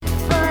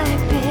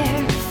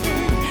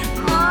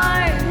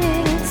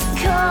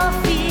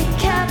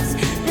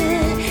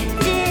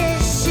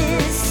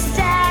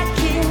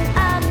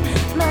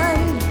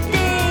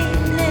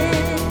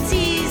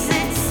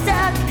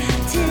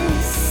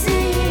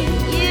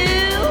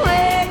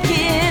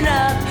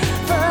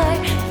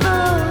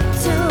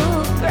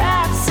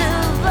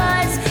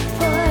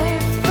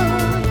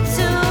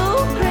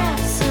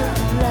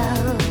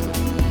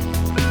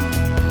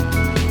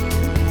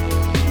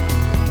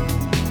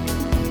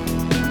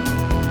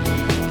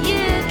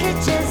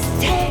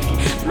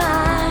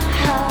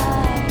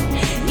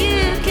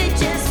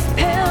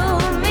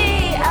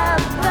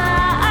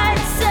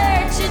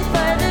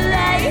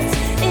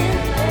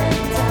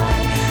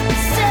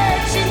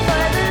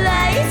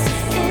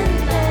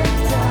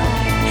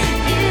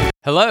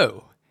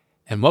Hello,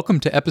 and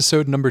welcome to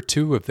episode number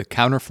 2 of the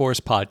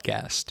Counterforce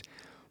podcast.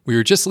 We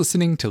were just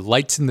listening to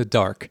Lights in the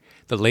Dark,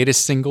 the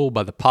latest single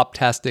by the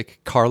pop-tastic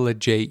Carla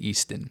J.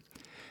 Easton.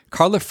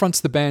 Carla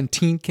fronts the band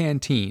Teen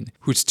Canteen,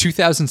 whose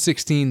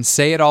 2016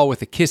 Say It All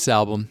with a Kiss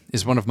album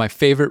is one of my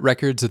favorite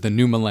records of the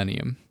new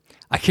millennium.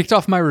 I kicked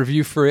off my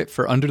review for it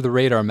for Under the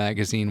Radar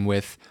magazine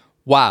with,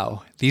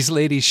 "Wow, these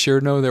ladies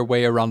sure know their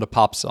way around a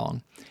pop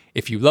song.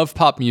 If you love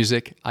pop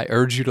music, I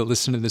urge you to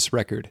listen to this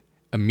record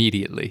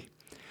immediately."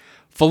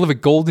 Full of a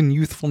golden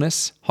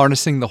youthfulness,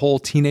 harnessing the whole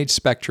teenage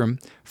spectrum,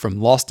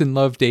 from lost in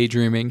love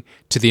daydreaming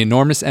to the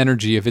enormous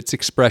energy of its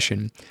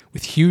expression,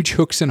 with huge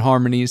hooks and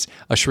harmonies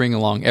ushering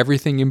along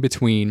everything in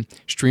between,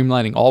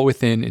 streamlining all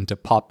within into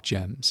pop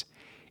gems.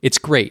 It's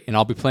great, and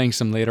I'll be playing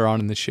some later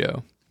on in the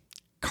show.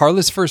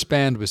 Carla's first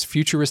band was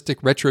Futuristic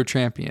Retro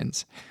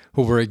Champions,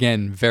 who were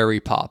again very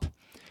pop.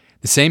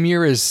 The same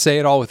year as Say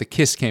It All with a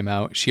Kiss came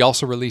out, she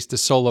also released a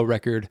solo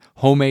record,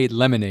 Homemade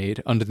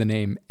Lemonade, under the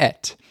name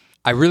Et.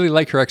 I really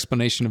like her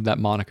explanation of that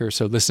moniker,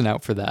 so listen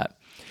out for that.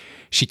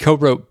 She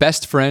co-wrote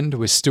Best Friend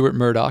with Stuart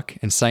Murdoch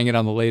and sang it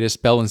on the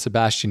latest Belle and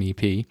Sebastian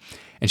EP,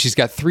 and she's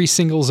got 3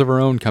 singles of her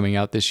own coming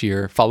out this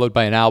year, followed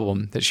by an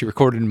album that she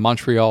recorded in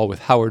Montreal with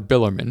Howard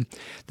Billerman,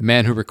 the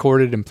man who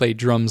recorded and played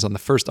drums on the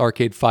first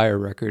Arcade Fire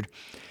record,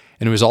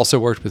 and who has also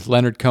worked with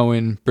Leonard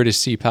Cohen, British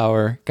Sea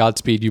Power,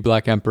 Godspeed You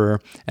Black Emperor,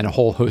 and a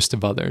whole host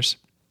of others.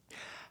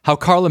 How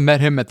Carla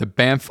met him at the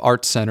Banff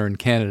Arts Centre in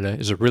Canada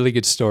is a really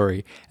good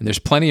story, and there's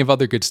plenty of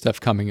other good stuff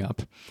coming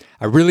up.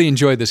 I really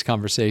enjoyed this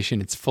conversation.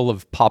 It's full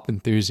of pop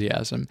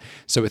enthusiasm.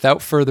 So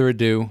without further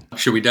ado,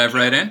 should we dive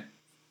right in?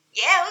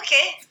 Yeah,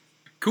 okay.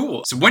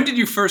 Cool. So when did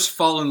you first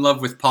fall in love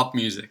with pop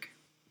music?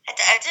 I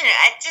don't know.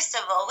 I've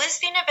always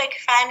been a big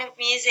fan of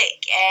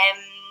music.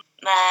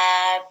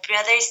 My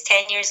brother's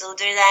 10 years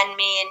older than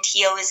me, and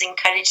he always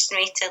encouraged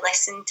me to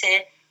listen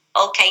to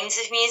all kinds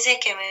of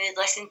music, and we would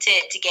listen to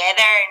it together,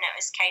 and it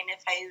was kind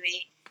of how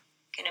we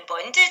kind of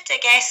bonded,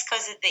 I guess,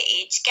 because of the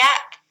age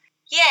gap.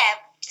 Yeah,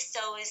 just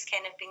always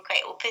kind of been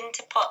quite open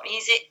to pop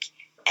music.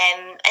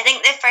 I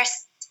think the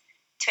first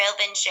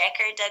 12-inch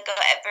record I got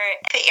ever,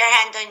 Put Your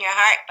Hand on Your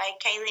Heart by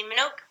Kylie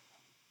Minogue,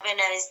 when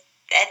I was,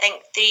 I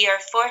think, 3 or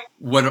 4.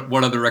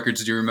 What other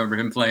records do you remember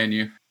him playing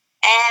you?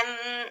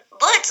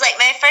 Loads. Like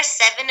my first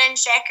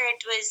 7-inch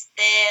record was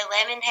the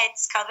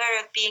Lemonheads cover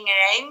of Being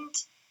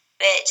Around,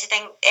 which I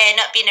think,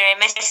 not Being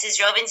Around,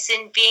 Mrs.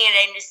 Robinson, Being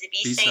Around was the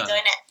B-side on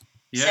it.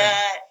 Yeah. So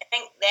I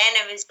think then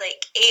I was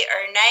like 8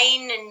 or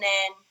 9, and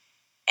then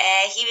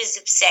he was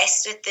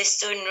obsessed with the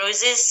Stone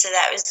Roses, so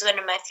that was one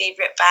of my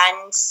favourite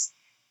bands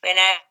when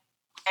I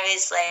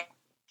was like,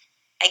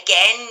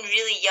 again,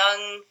 really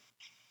young.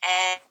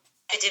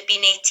 Would have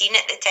been 18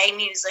 at the time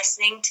he was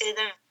listening to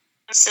them.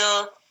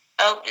 So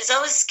I was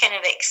always kind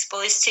of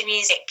exposed to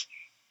music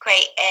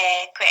quite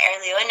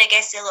early on. I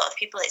guess a lot of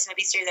people, it's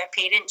maybe through their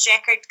parents'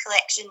 record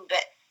collection,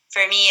 but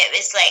for me it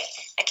was like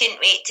I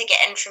couldn't wait to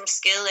get in from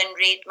school and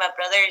raid my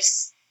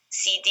brother's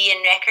CD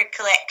and record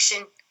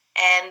collection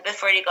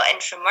before he got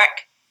in from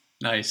work.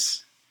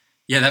 Nice.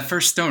 Yeah, that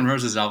first Stone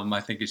Roses album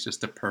I think is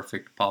just a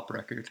perfect pop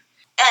record.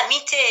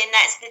 Me too, and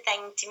that's the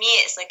thing to me,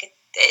 it's like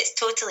it's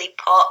totally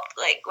pop,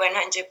 like 100%.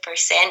 But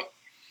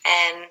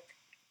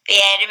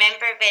yeah, I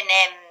remember when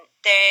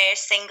their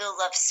single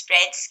Love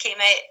Spreads came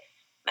out,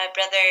 my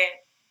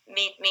brother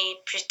made me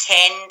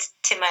pretend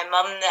to my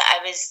mum that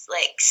I was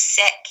like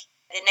sick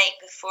the night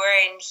before,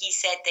 and he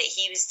said that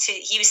he was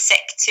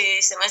sick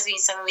too, so it must have been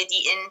something we'd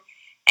eaten,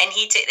 and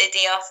he took the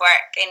day off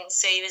work, and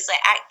so he was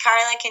like,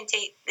 Carla can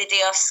take the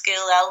day off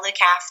school, I'll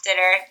look after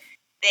her.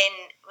 Then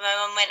my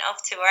mum went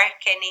off to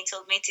work, and he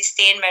told me to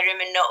stay in my room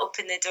and not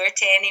open the door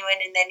to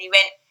anyone, and then he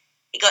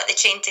got the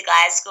train to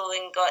Glasgow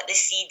and got the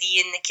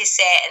CD and the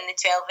cassette and the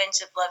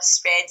 12-inch of Love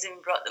Spreads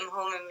and brought them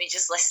home, and we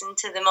just listened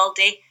to them all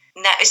day.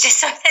 And that was just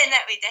something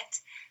that we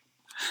did.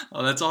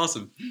 Oh, that's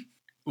awesome.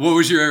 What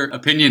was your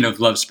opinion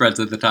of Love Spreads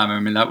at the time? I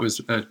mean, that was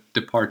a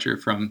departure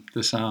from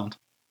the sound.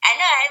 I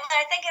know.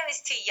 I think I was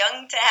too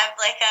young to have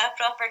like a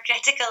proper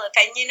critical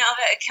opinion of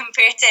it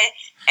compared to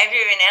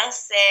everyone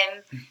else.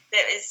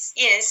 That was,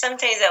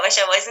 sometimes I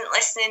wish I wasn't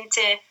listening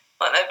to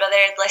what my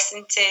brother had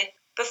listened to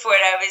before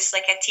I was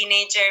like a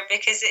teenager,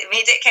 because it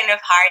made it kind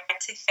of hard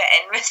to fit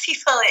in with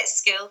people at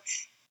school.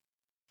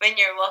 When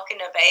you're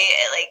walking about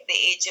at like the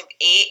age of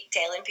 8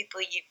 telling people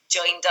you've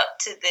joined up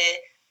to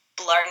the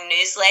Blur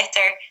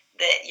newsletter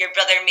that your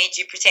brother made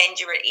you pretend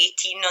you were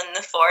 18 on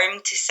the form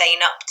to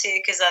sign up to,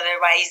 because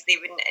otherwise they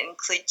wouldn't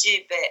include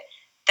you. But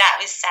that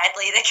was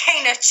sadly the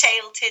kind of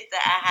childhood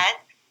that I had.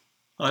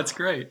 Oh, that's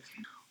great.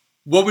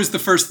 What was the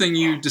first thing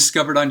you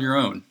discovered on your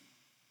own?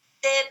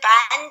 The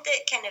band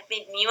that kind of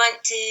made me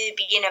want to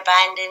be in a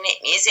band and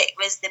make music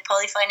was the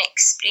Polyphonic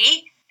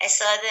Spree. I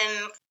saw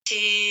them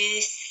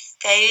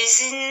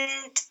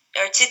 2000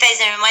 or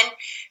 2001.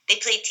 They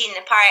played Tea in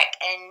the Park,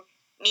 and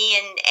me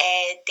and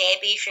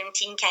Debbie from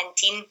Teen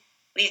Canteen,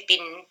 we've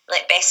been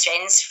like best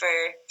friends for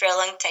a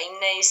long time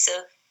now.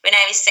 So when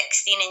I was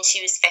 16 and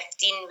she was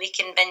 15, we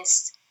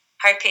convinced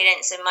her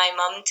parents and my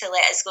mum to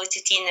let us go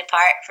to tea in the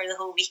park for the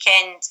whole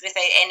weekend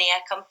without any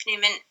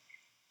accompaniment.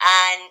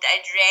 And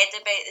I'd read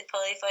about the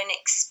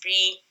polyphonic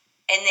spree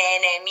in the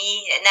NME,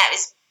 and that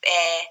was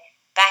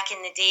back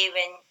in the day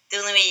when the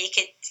only way you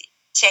could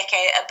check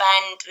out a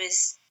band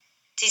was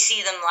to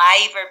see them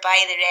live or buy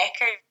the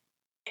record,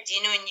 and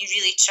you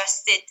really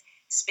trusted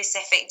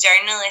specific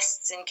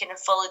journalists and kind of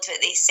followed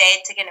what they said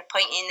to kind of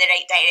point you in the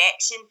right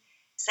direction.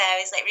 So I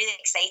was like really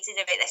excited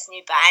about this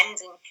new band,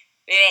 and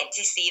we went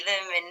to see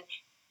them, and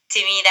to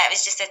me that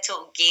was just a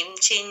total game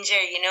changer.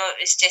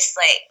 It was just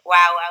like,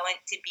 wow, I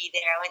want to be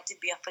there, I want to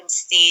be up on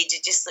stage.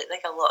 It just looked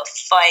like a lot of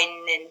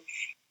fun. And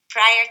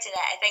prior to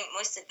that, I think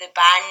most of the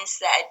bands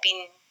that I'd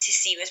been to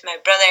see with my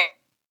brother,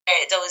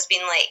 it'd always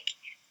been like,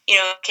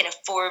 kind of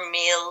four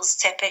males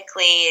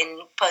typically,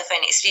 and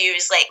polyphonic spree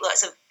was like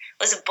lots of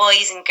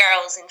boys and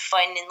girls and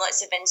fun and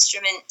lots of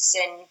instruments.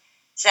 And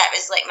so that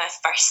was like my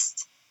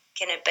first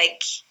kind of big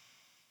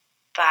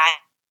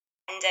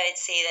band, I would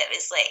say, that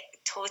was like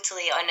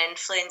totally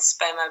uninfluenced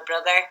by my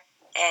brother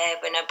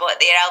when I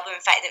bought their album.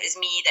 In fact, it was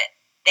me that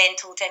then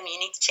told him, you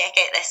need to check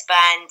out this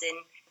band. And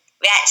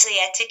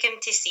I took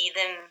him to see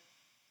them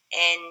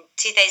in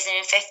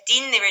 2015.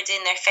 They were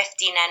doing their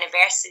 15th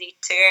anniversary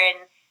tour,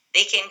 and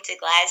they came to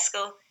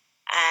Glasgow.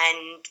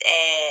 And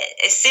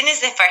as soon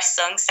as the first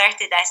song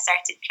started, I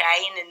started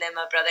crying, and then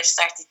my brother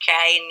started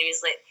crying. He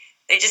was like,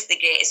 they're just the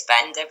greatest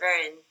band ever.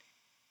 And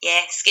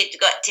yeah, it's good. We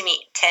got to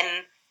meet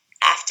Tim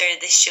after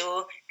the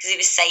show because he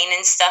was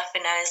signing stuff,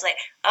 and I was like,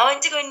 I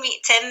want to go and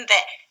meet Tim,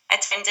 but I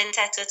turned into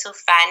a total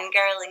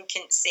fangirl and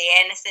couldn't say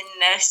anything,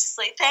 and I was just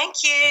like,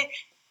 thank you.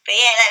 But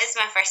yeah, that was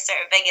my first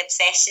sort of big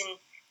obsession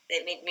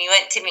that made me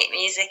want to make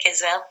music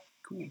as well.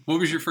 Cool.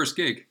 What was your first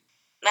gig?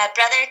 My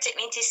brother took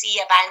me to see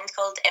a band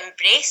called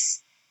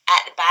Embrace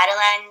at the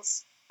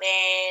Barrowlands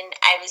when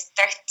I was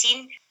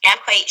 13.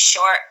 I'm quite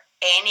short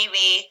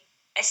anyway.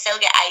 I still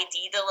get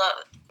ID'd a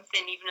lot,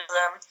 even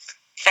though I'm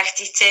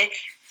 32.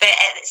 But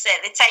at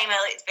the time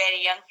I looked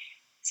very young.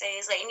 So he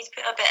was like, you need to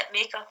put a bit of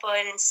makeup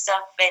on and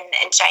stuff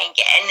and try and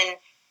get in. And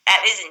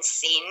that was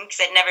insane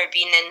because I'd never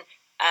been in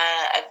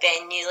a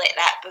venue like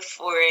that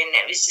before, and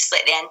it was just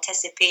like the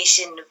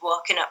anticipation of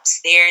walking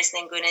upstairs and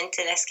then going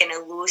into this kind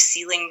of low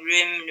ceiling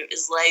room, and it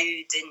was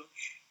loud and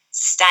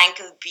stank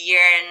of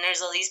beer, and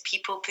there's all these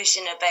people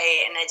pushing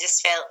about, and I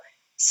just felt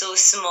so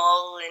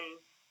small.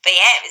 But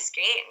yeah, it was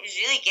great. It was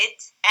really good.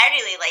 I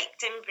really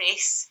liked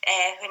Embrace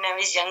when I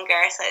was younger.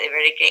 I thought they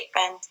were a great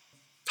band.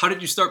 How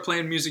did you start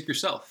playing music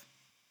yourself?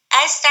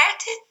 I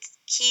started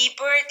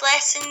keyboard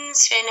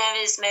lessons when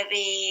I was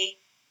maybe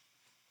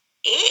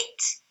 8,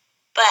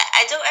 but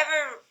I don't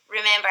ever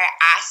remember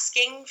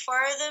asking for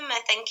them.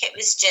 I think it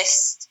was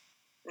just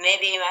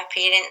maybe my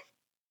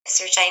parents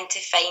were trying to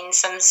find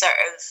some sort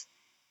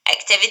of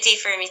activity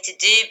for me to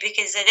do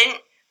because I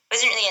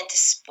wasn't really into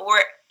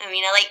sport. I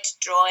mean, I liked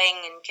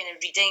drawing and kind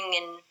of reading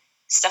and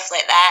stuff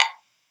like that.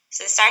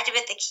 So I started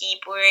with the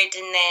keyboard,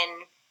 and then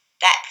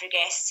that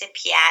progressed to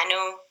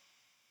piano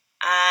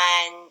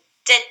and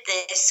did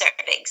the sort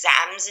of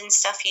exams and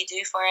stuff you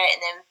do for it.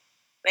 And then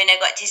when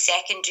I got to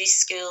secondary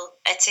school,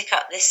 I took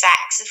up the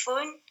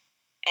saxophone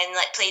and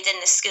like played in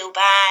the school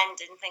band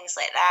and things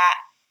like that.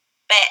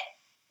 But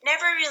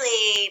never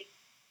really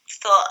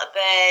thought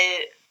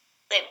about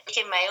like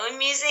making my own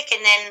music.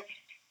 And then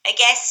I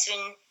guess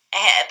when I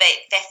hit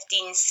about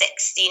 15,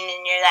 16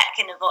 and you're that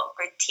kind of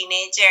awkward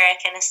teenager,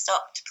 I kind of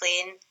stopped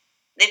playing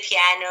the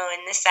piano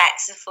and the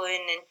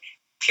saxophone, and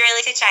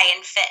purely to try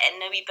and fit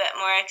in a wee bit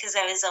more because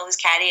I was always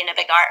carrying a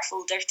big art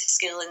folder to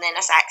school and then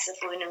a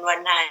saxophone in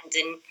one hand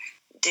and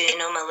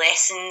doing all my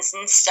lessons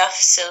and stuff.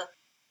 So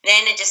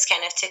then I just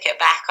kind of took it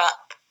back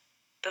up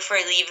before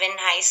leaving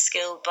high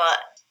school,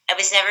 but I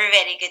was never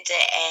very good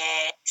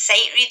at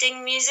sight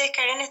reading music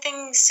or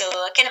anything, so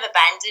I kind of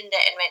abandoned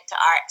it and went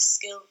to art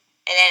school.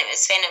 And then it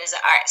was when I was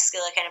at art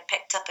school I kind of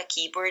picked up a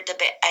keyboard a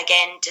bit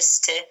again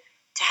just to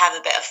have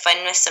a bit of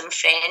fun with some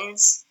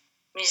friends.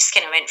 We just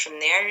kind of went from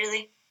there,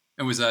 really.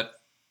 And was that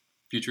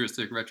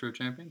Futuristic Retro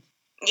Champions?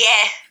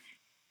 Yeah,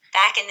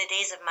 back in the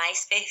days of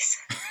MySpace.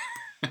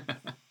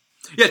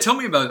 Yeah, tell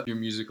me about your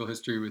musical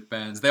history with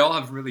bands. They all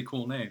have really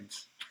cool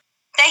names.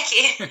 Thank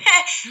you.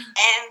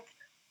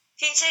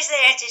 Futuristic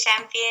Retro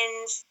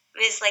Champions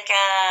was like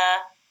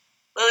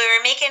we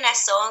were making a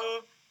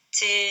song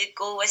to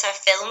go with a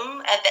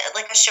film, a bit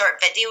like a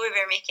short video we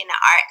were making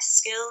at art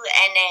school,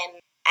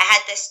 and I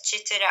had this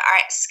tutor at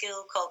art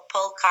school called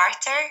Paul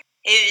Carter,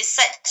 who was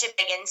such a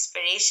big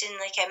inspiration.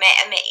 Like I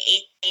met him at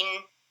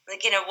 18,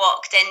 like kind of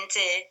walked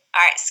into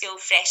art school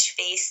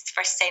fresh-faced,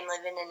 first time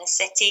living in a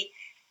city,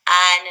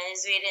 and I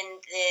was wearing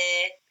the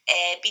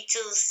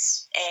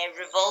Beatles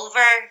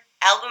Revolver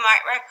album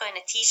artwork on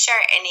a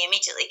t-shirt, and he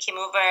immediately came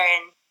over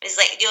and was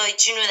like, yo,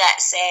 do you know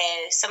that's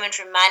someone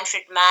from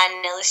Manfred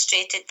Mann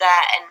illustrated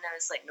that? And I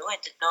was like, no, I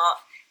did not.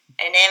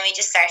 And then we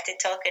just started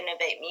talking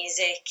about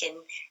music,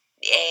 and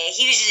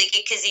he was really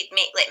good because he'd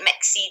make like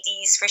mix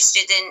CDs for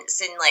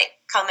students and like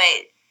come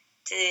out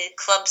to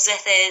clubs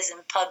with us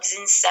and pubs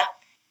and stuff.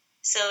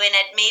 So when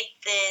I'd made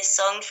the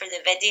song for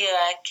the video,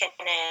 I kind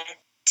of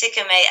took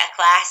him out of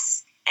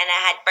class, and I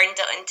had burned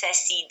it onto a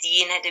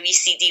CD and had a wee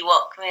CD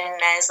Walkman,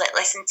 and I was like,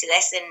 listen to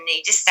this, and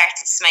he just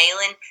started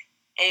smiling,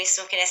 and he was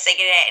smoking a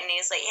cigarette, and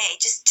he was like, yeah,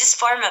 just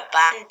form a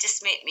band,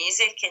 just make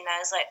music. And I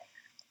was like,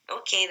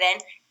 okay then.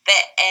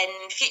 But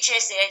in Future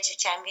is the Edge of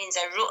Champions,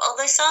 I wrote all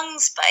the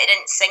songs, but I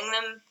didn't sing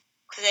them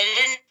because I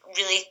didn't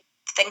really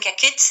think I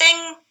could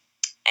sing.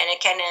 And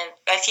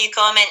a few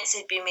comments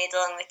had been made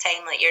along the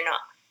time, like, you're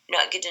not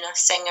a good enough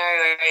singer,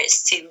 or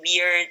it's too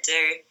weird,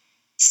 or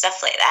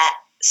stuff like that.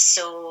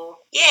 So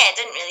yeah, I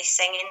didn't really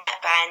sing in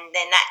that band.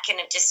 Then that kind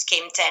of just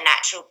came to a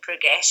natural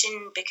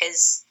progression,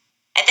 because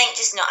I think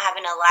just not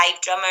having a live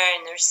drummer,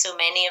 and there's so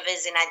many of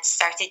us, and I'd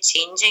started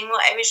changing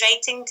what I was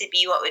writing to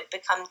be what would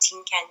become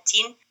Teen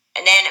Canteen.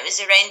 And then it was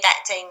around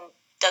that time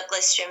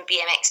Douglas from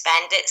BMX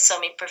Bandits saw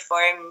me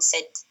perform and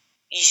said,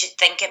 you should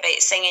think about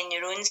singing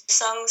your own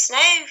songs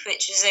now,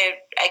 which was a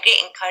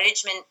great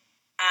encouragement.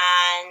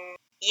 And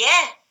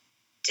yeah,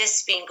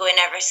 just been going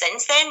ever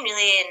since then,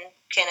 really, and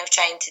kind of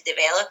trying to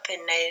develop,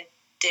 and now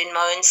doing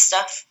my own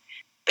stuff,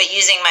 but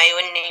using my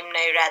own name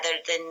now rather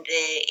than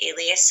the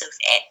alias of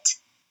Et.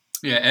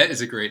 Yeah, Et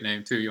is a great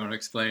name too. You want to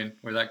explain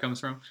where that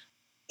comes from?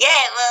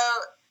 Yeah, well,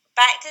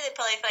 back to the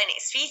Polyphonic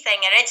Spree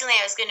thing. Originally,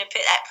 I was going to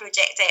put that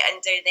project out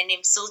under the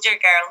name Soldier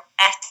Girl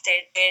after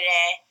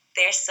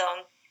their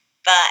song,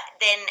 but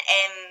then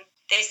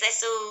there's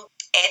this old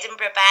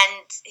Edinburgh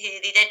band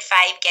who they did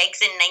 5 gigs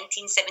in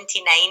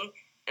 1979.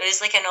 It was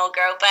like an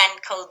all-girl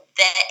band called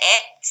The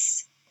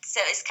Ets.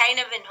 So it's kind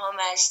of in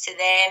homage to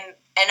them.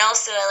 And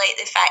also I like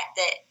the fact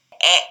that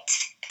Et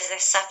as a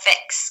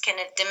suffix kind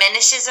of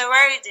diminishes a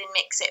word and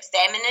makes it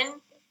feminine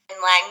in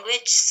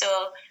language. So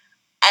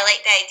I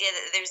like the idea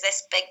that there's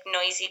this big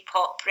noisy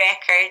pop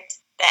record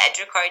that I'd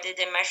recorded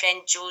in my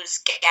friend Joe's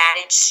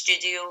garage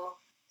studio.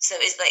 So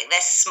it was like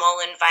this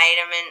small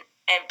environment,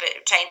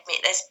 but trying to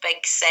make this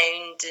big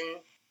sound. And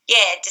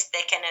yeah, just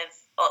the kind of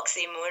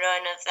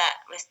oxymoron of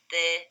that with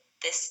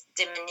this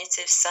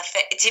diminutive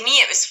suffix. To me,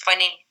 it was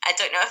funny. I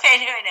don't know if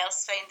anyone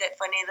else found it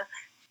funny though.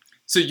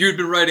 So you'd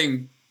been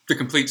writing the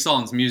complete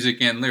songs,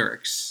 music and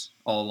lyrics,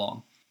 all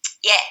along.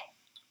 Yeah.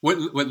 What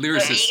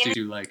lyricists do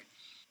you like?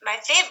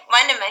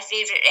 One of my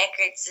favourite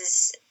records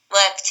is,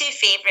 well, I have 2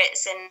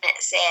 favourites, and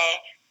it's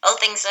All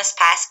Things Must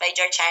Pass by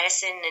George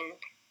Harrison and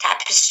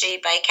Tapestry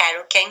by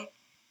Carole King.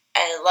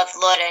 I love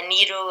Laura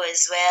Nero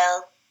as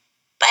well.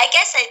 But I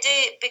guess I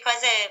do, because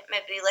I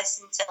maybe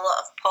listen to a lot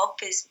of pop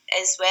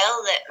as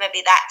well, that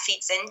maybe that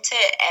feeds into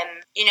it.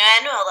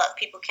 I know a lot of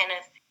people kind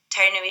of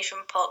turn away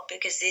from pop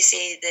because they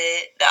say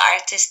the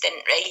artist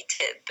didn't write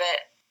it,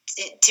 but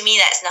to me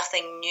that's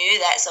nothing new.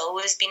 That's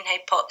always been how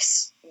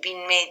pop's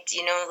been made,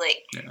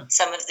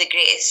 Some of the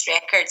greatest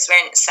records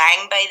weren't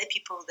sang by the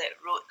people that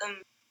wrote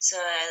them. So,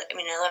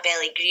 I love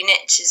Ellie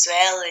Greenwich as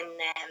well, and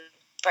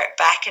Burt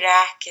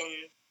Bacharach,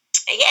 and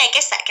I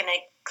guess that kind of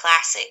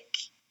classic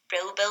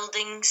brill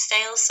building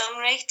style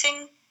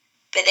songwriting.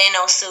 But then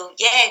also,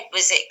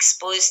 was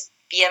exposed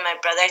via my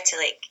brother to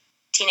like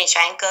Teenage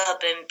Fan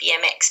Club and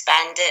BMX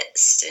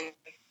Bandits and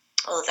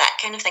all of that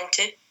kind of thing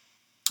too.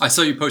 I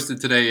saw you posted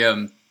today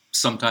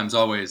Sometimes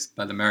Always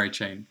by the Mary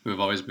Chain, who have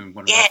always been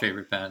one of my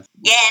favorite bands.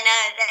 Yeah, no,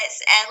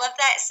 I love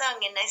that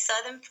song, and I saw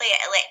them play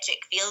at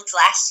Electric Fields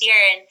last year,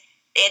 and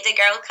they had a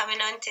girl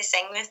coming on to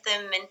sing with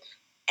them,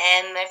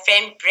 and my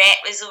friend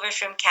Brett was over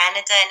from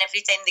Canada, and every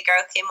time the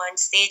girl came on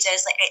stage, I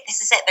was like, right, this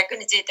is it, they're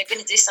going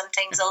to do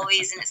Sometimes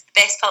Always, and it's the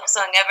best pop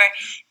song ever.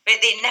 But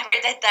they never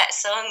did that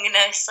song, and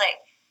I was like,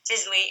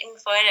 just waiting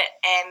for it.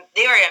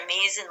 They were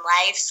amazing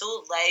live,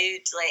 so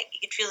loud, like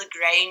you could feel the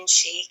ground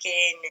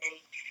shaking, and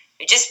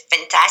it was just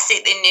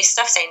fantastic. The new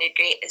stuff sounded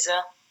great as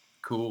well.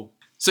 Cool.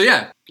 So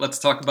yeah, let's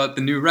talk about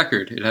the new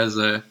record. It has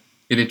an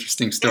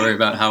interesting story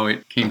about how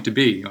it came to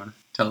be. You want to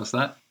tell us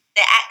that?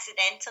 The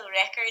accidental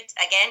record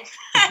again.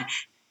 I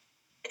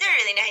don't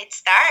really know how to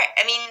start.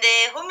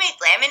 The Homemade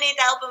Lemonade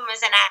album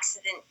was an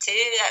accident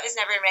too. That was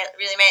never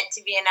really meant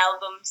to be an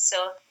album,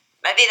 so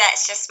maybe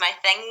that's just my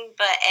thing.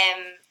 But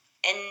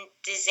in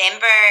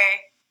December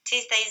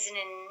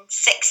 2016,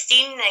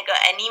 I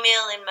got an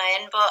email in my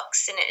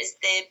inbox, and it was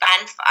the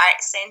Banff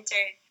Arts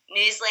Centre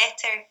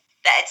newsletter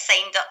that I'd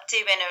signed up to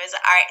when I was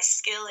at art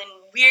school, and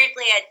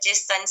weirdly I'd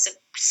just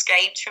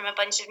unsubscribed from a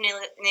bunch of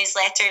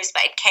newsletters,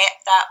 but I'd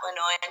kept that one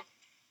on,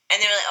 and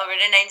they were like, we're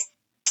announcing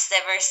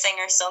ever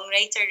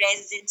singer-songwriter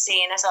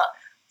residency, and I thought,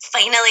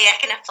 finally I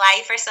can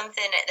apply for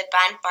something at the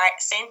Banff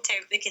Arts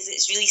Centre, because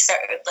it's really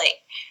sort of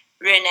like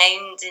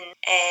renowned and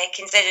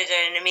considered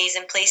an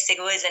amazing place to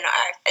go as an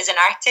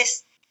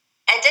artist.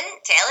 I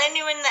didn't tell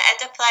anyone that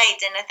I'd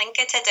applied, and I think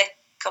I'd had a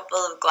couple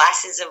of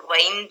glasses of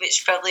wine,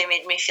 which probably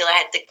made me feel I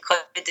had the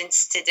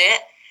confidence to do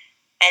it.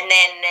 And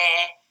then,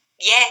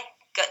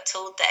 got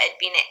told that I'd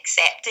been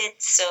accepted,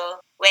 so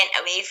went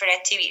away for a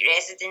 2-week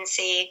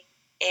residency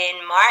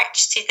in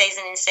March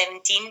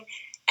 2017.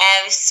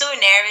 I was so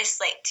nervous,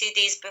 like 2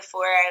 days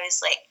before, I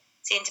was like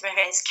saying to my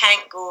friends,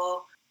 can't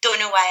go, don't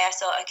know why I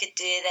thought I could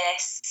do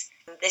this.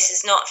 This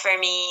is not for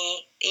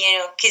me,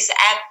 because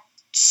I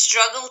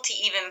struggle to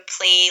even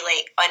play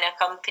like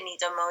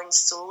unaccompanied on my own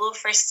solo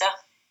for stuff.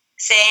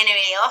 So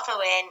anyway, off I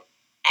went,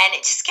 and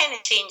it just kind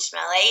of changed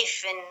my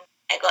life, and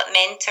I got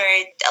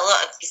mentored a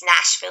lot of these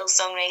Nashville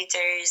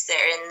songwriters that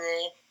are in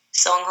the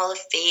Song Hall of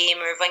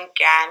Fame or won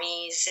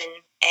Grammys,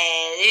 and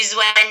there's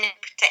one in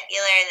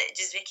particular that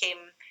just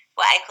became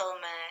what I call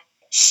my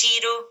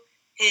Shiro,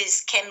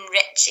 who's Kim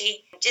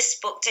Ritchie. Just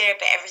spoke to her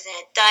about everything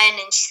I'd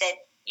done, and she said,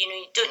 you know,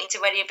 you don't need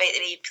to worry about the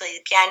way you play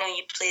the piano.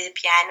 You play the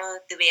piano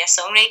the way a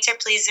songwriter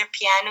plays their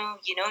piano.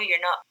 You know, you're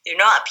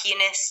not a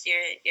pianist.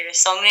 You're a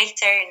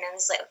songwriter. And I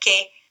was like,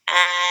 okay.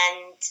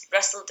 And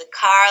Russell de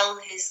Carl,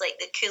 who's like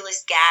the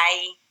coolest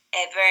guy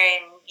ever,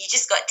 and you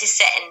just got to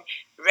sit and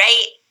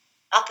write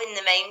up in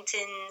the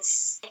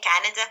mountains in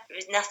Canada. There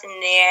was nothing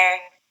there.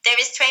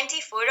 There was 24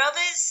 of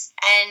us,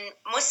 and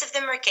most of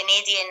them were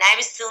Canadian. I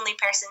was the only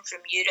person from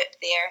Europe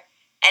there.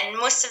 And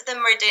most of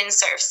them were doing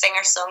sort of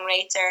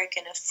singer-songwriter,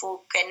 kind of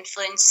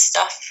folk-influenced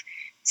stuff.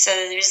 So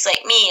there was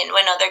like me and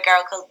one other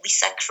girl called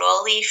Lisa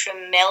Crawley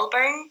from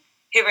Melbourne,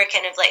 who were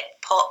kind of like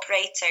pop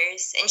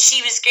writers. And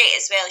she was great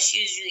as well.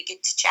 She was really good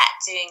to chat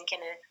to and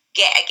kind of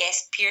get, I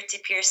guess,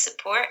 peer-to-peer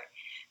support.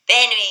 But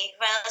anyway,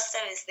 whilst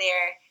I was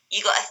there, you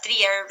got a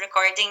 3-hour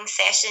recording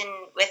session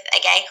with a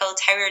guy called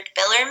Howard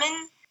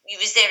Billerman. He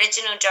was the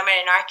original drummer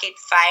in Arcade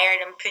Fire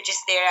and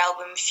produced their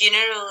album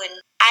Funeral, and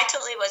I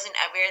totally wasn't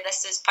aware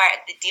this was part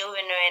of the deal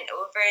when we went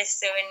over.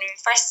 So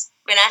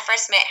when I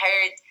first met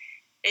Howard,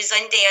 there was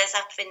one day I was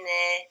up in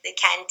the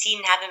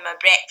canteen having my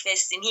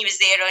breakfast, and he was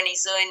there on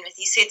his own with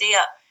his hoodie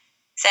up.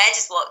 So I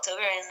just walked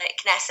over and was like,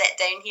 can I sit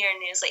down here?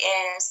 And he was like, yeah.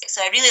 And I was like, so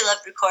I really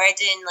love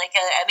recording. Like,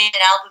 I made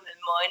an album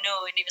in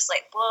mono. And he was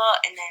like, what?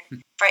 And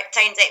then it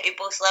turns out we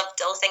both loved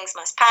All Things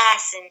Must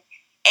Pass. And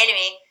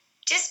anyway,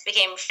 just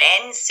became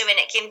friends. So when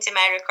it came to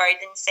my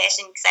recording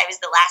session, because I was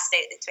the last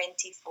out of the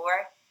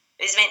 24,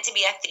 it was meant to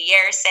be a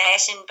 3-hour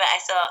session, but I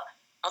thought,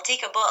 I'll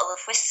take a bottle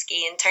of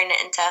whiskey and turn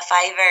it into a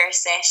 5-hour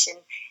session.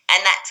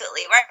 And that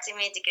totally worked. We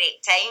made a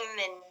great time.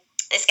 And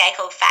this guy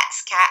called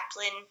Fats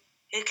Kaplan,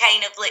 who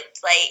kind of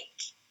looked like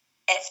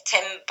if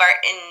Tim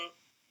Burton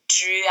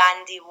drew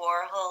Andy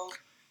Warhol,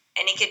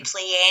 and he could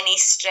play any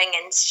string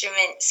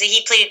instrument. So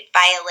he played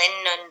violin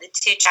on the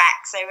 2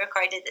 tracks I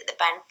recorded at the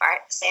Banff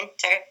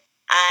Centre.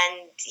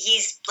 And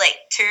he's like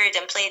toured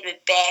and played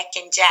with Beck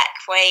and Jack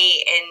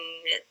White,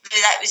 and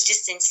that was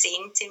just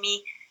insane to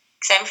me,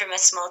 because I'm from a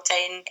small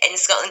town in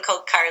Scotland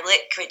called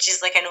Carluke, which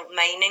is like an old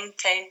mining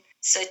town.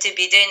 So to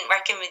be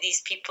working with these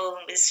people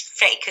was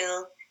pretty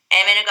cool.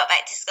 And when I got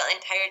back to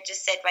Scotland, Howard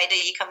just said, why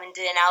don't you come and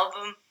do an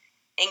album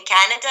in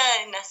Canada?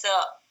 And I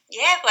thought,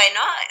 yeah, why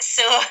not?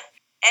 So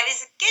it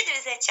was good. It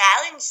was a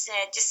challenge.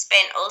 I just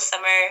spent all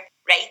summer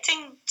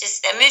writing.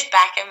 I moved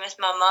back in with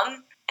my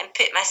mum and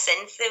put my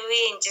synth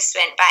away and just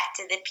went back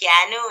to the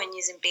piano and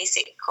using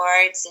basic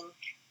chords and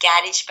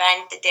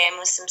GarageBand to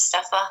demo some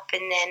stuff up.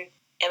 And then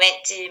I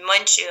went to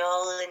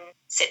Montreal in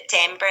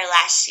September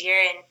last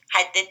year and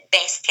had the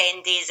best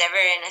 10 days ever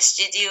in a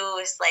studio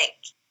with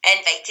I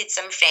invited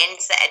some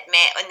friends that I'd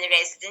met on the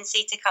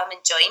residency to come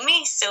and join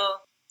me. So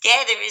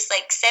yeah, there was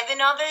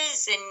 7 of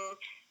us, and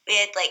we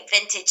had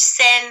vintage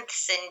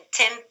synths and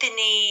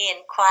timpani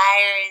and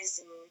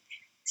choirs and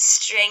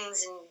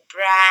strings and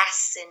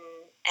brass and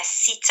a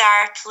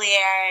sitar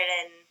player,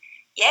 and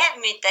yeah,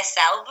 made this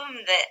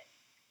album that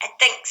I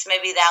think's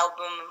maybe the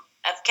album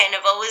I've kind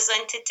of always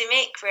wanted to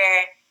make,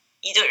 where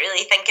you don't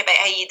really think about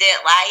how you do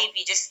it live,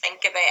 you just think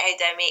about how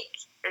do I make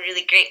a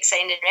really great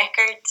sounding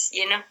record,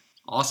 you know.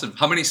 Awesome.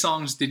 How many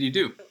songs did you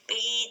do?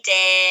 We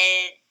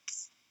did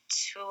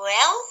 12,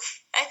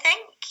 I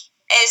think.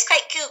 It was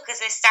quite cool because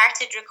I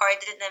started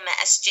recording them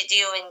at a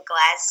studio in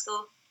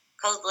Glasgow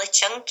called Le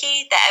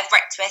Chunky that I've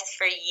worked with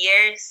for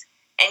years.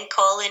 And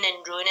Colin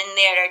and Ronan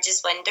there are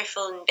just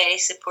wonderful and very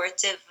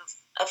supportive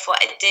of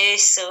what I do.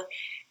 So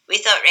we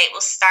thought, right,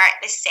 we'll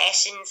start the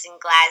sessions in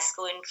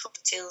Glasgow and Pro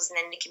Tools, and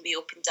then they can be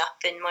opened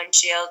up in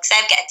Montreal. Because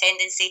I've got a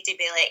tendency to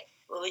be like,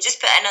 well, we'll just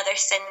put another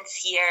synth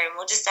here and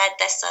we'll just add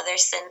this other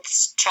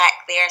synth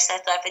track there. So I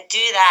thought if I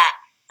do that,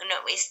 I'm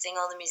not wasting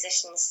all the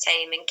musicians'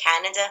 time in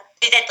Canada.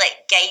 We did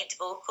guide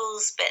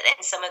vocals, but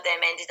then some of them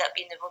ended up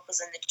being the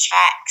vocals on the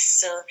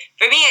tracks. So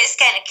for me, it's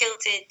kind of cool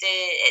to do.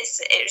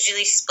 It was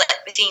really split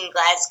between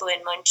Glasgow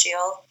and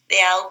Montreal,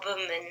 the album,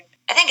 and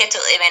I think I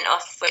totally went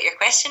off what your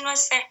question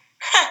was there.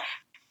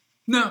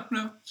 No,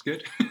 it's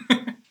good.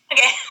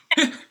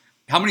 Okay.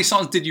 How many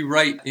songs did you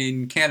write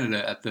in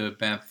Canada at the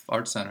Banff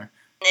Arts Centre?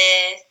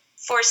 The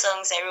 4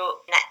 songs I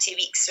wrote in that 2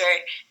 weeks were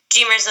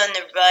Dreamers on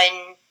the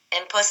Run,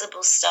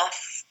 Impossible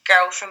Stuff,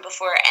 Girl from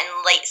Before,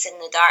 and Lights in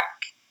the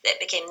Dark, that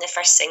became the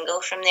first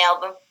single from the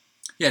album.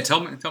 Yeah, tell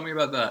me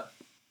about that.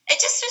 It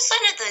just was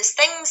one of those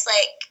things,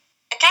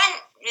 I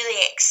can't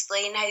really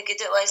explain how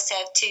good it was to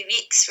have 2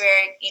 weeks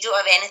where you don't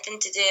have anything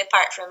to do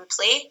apart from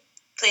play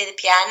the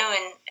piano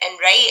and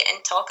write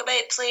and talk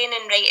about playing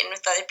and writing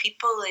with other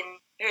people and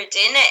who are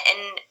doing it.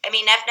 And I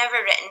mean, I've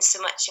never written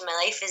so much in my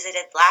life as I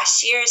did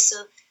last year,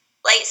 so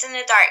Lights in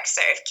the Dark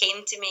sort of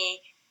came to me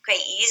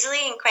quite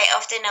easily, and quite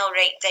often I'll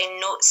write down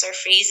notes or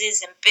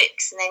phrases in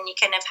books, and then you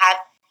kind of have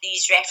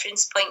these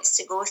reference points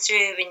to go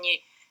through when you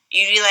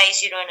you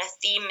realise you're on a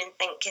theme and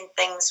thinking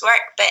things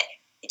work. But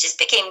it just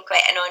became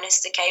quite an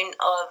honest account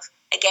of,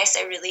 I guess,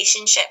 a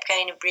relationship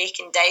kind of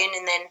breaking down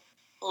and then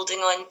holding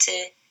on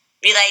to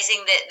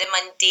realising that the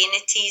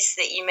mundanities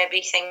that you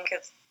maybe think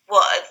of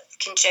what have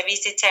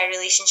contributed to a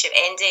relationship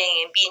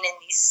ending and being in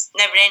these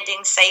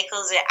never-ending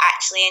cycles that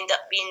actually end up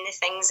being the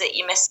things that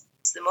you miss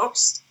the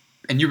most.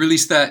 And you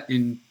released that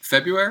in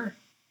February?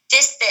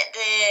 Just at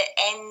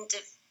the end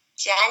of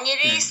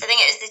January, so I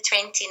think it was the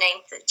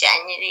 29th of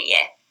January,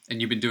 yeah. And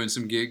you've been doing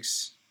some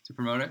gigs to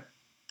promote it?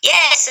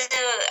 Yeah, so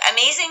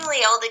amazingly,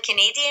 all the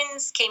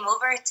Canadians came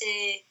over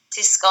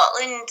to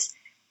Scotland,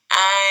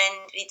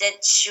 and we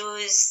did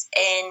shows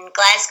in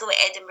Glasgow,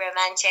 Edinburgh,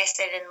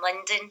 Manchester and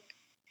London,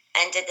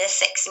 and did a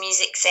 6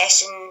 music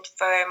session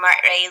for Mark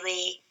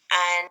Riley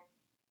and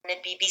a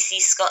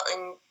BBC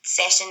Scotland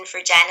session for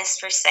Janice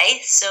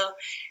Forsyth. So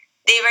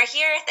they were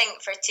here, I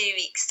think, for 2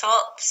 weeks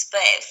tops,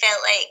 but it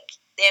felt like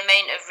the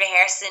amount of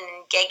rehearsing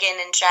and gigging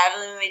and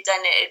travelling we'd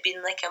done, it had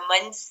been like a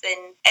month.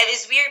 And it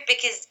was weird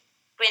because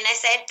when I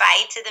said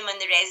bye to them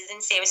on the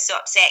residency, I was so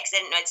upset because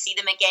I didn't know I'd see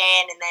them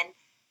again. And then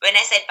when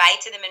I said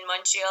bye to them in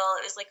Montreal,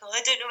 it was like, oh,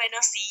 I don't know when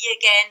I'll see you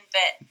again.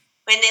 But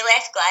when they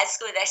left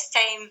Glasgow this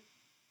time,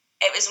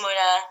 it was more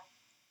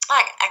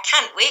I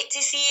can't wait to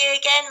see you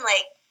again.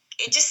 Like,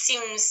 it just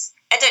seems,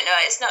 I don't know,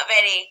 it's not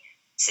very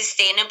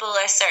sustainable,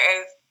 a sort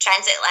of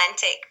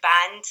transatlantic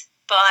band,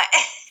 but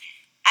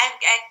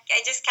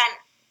I just can't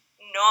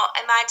not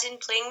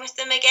imagine playing with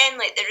them again.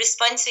 Like, the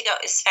response we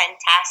got was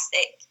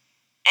fantastic,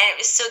 and it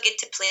was so good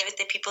to play with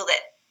the people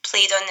that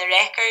played on the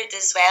record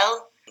as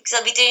well, because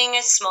I'll be doing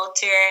a small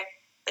tour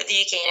of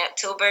the UK in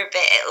October,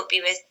 but it'll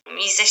be with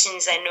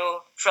musicians I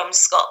know from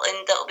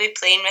Scotland that'll be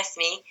playing with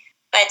me.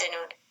 But I don't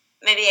know,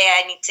 maybe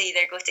I need to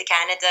either go to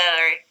Canada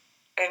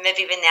or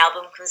maybe when the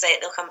album comes out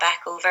they'll come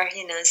back over,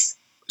 who knows.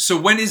 So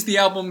when is the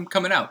album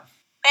coming out?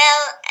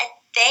 Well, I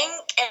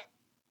think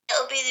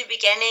it'll be the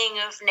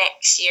beginning of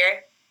next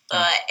year,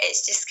 but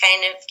it's just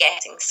kind of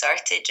getting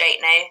sorted right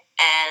now.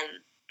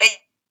 But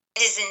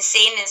it is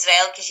insane as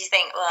well, because you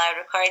think, well, I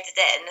recorded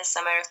it in the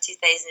summer of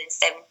 2017,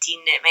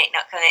 it might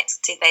not come out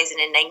till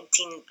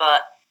 2019,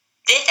 but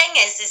the thing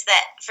is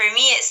that for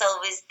me it's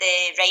always the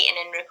writing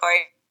and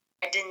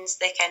recording's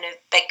the kind of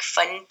big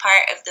fun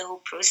part of the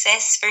whole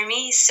process for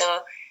me. So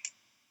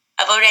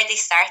I've already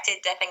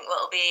started, I think, what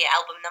will be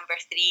album number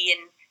 3,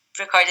 and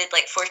recorded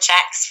like 4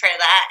 tracks for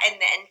that in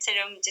the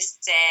interim,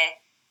 just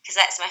because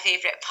that's my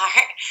favourite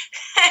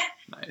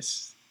part.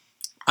 Nice.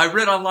 I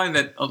read online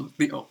that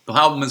the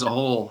album as a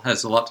whole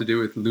has a lot to do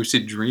with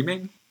lucid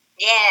dreaming.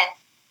 Yeah.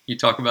 You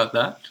talk about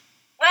that?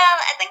 Well,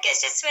 I think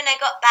it's just when I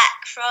got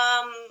back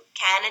from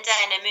Canada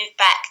and I moved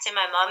back to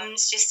my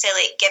mum's, just to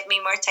like give me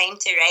more time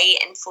to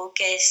write and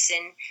focus,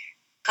 and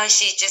because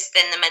she's just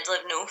in the middle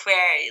of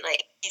nowhere,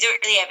 like you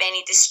don't really have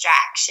any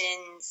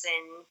distractions,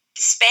 and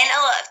spent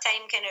a lot of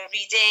time kind of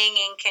reading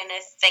and kind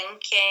of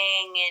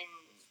thinking and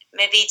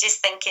maybe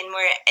just thinking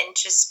more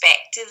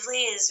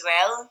introspectively as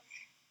well.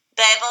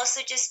 But I've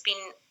also just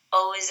been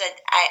always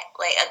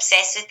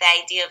obsessed with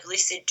the idea of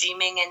lucid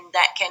dreaming and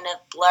that kind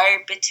of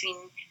blur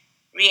between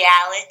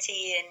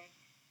reality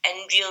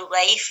and real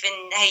life,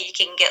 and how you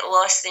can get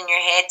lost in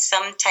your head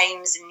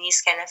sometimes in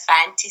these kind of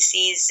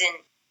fantasies, and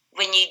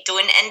when you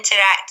don't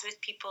interact with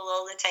people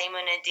all the time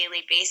on a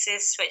daily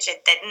basis, which I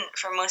didn't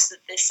for most of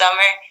the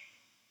summer,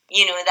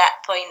 you know,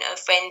 that point of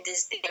when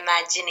does the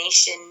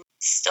imagination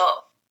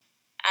stop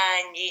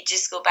and you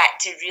just go back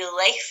to real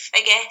life,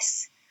 I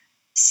guess.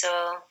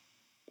 So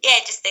yeah,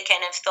 just the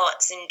kind of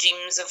thoughts and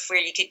dreams of where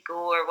you could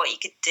go or what you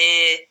could do.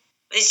 It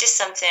was just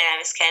something I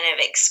was kind of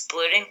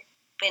exploring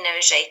when I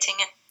was writing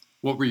it.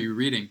 What were you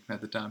reading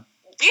at the time?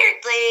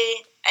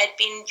 Weirdly, I'd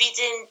been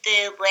reading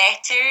the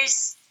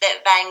letters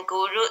that Van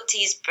Gogh wrote to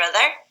his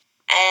brother,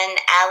 and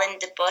Alan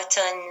de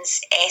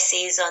Botton's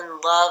essays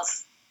on love,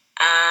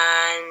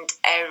 and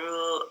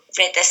I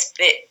read this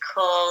book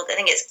called, I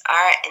think it's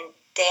Art and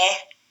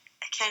Death.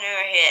 I can't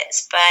remember who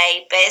it's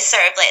by, but it's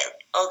sort of like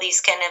all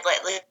these kind of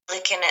like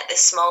looking at the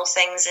small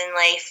things in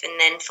life and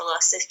then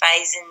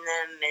philosophizing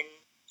them, and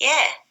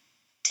yeah,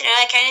 you know,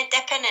 I kind of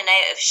dip in and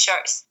out of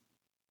short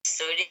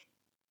stories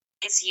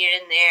here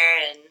and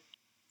there, and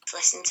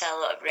listen to a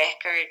lot of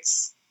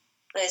records.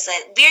 But it's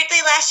like,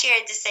 weirdly last year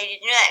I decided,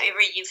 you know, that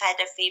where you've had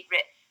a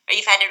favourite, or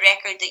you've had a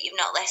record that you've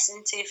not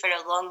listened to for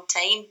a long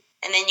time,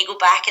 and then you go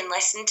back and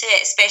listen to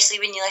it, especially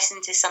when you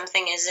listen to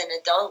something as an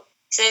adult.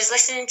 So I was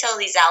listening to all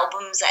these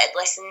albums that I'd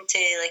listened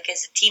to like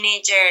as a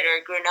teenager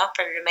or growing up,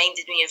 or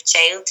reminded me of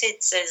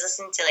childhood. So I was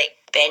listening to like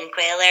Ben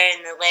Queller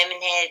and the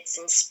Lemonheads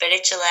and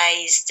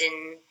Spiritualized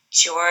and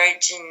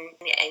George and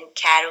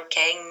Carole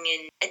King,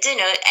 and I don't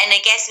know, and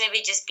I guess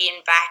maybe just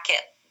being back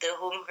at the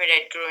home where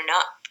I'd grown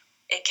up,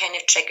 it kind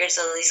of triggers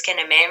all these kind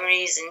of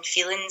memories and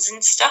feelings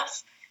and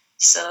stuff.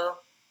 So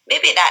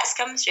maybe that's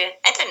come through.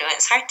 I don't know,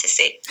 it's hard to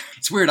say.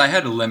 It's weird, I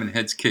had a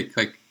Lemonheads kick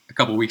like a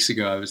couple weeks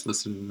ago. I was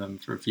listening to them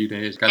for a few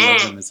days. I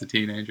loved them as a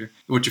teenager.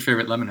 What's your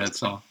favorite Lemonheads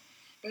song?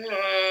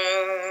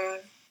 I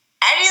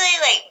really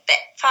like Bit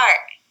Park.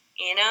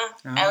 you know?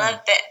 I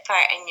love Bit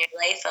Part in Your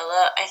Life a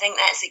lot. I think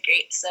that's a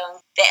great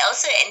song. But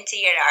also Into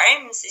Your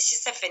Arms, it's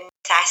just a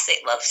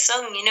fantastic love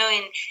song, you know,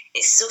 and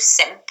it's so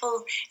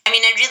simple. I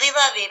mean, I really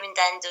love Eamon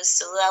Dando's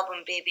solo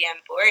album, Baby I'm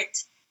Bored.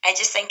 I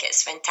just think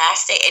it's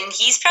fantastic. And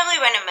he's probably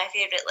one of my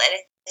favourite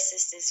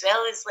lyricists as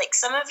well. Is like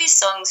some of his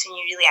songs, when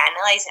you really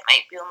analyse it,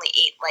 might be only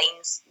 8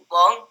 lines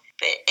long,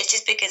 but it's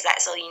just because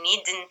that's all you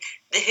need. And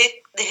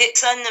the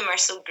hooks on them are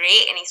so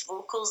great, and his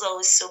vocals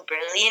always so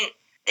brilliant.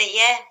 But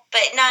yeah,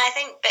 but no, I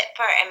think Bit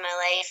Part in My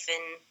Life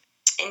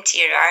and Into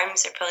Your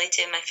Arms are probably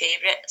 2 of my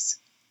favourites.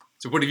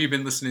 So what have you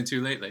been listening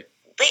to lately?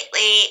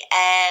 Lately,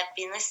 I've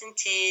been listening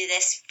to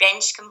this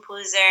French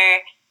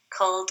composer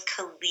called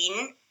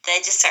Colleen that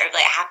I just sort of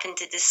like happened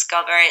to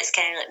discover. It's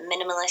kind of like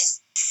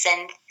minimalist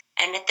synth,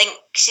 and I think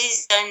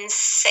she's done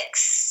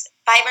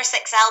 5 or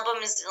 6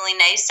 albums. Only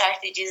now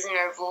started using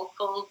her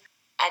vocal.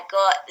 I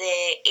got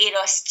the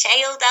Eros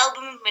Child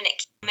album when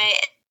it came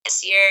out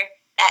this year.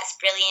 That's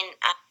brilliant.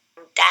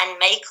 Dan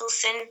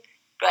Michelson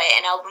brought out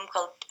an album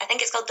called, I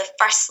think it's called The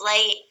First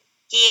Light.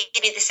 He used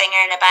to be the singer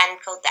in a band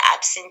called The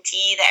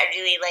Absentee that I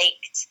really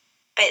liked.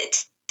 By the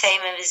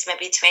time I was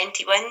maybe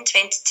 21,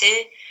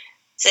 22.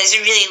 So it's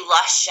a really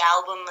lush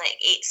album, like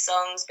 8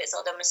 songs, but it's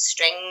all done with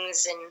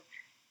strings, and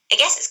I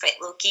guess it's quite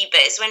low-key,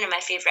 but it's one of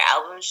my favourite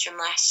albums from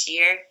last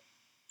year.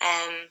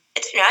 I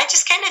don't know, I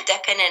just kind of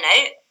dip in and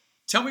out.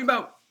 Tell me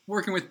about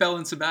working with Belle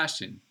and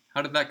Sebastian.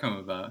 How did that come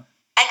about?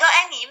 I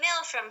got an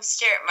email from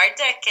Stuart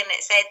Murdoch, and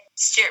it said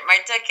Stuart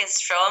Murdoch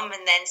is from,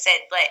 and then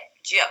said, like,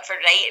 "Do you up for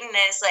writing?" And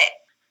I was like,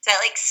 "Is that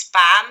like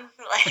spam?"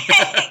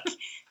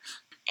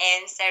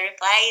 And so I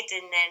replied,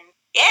 and then,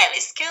 yeah, it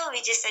was cool.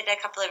 We just did a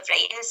couple of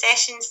writing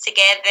sessions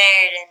together,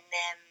 and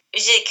it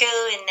was really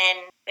cool. And then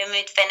when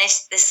we'd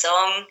finished the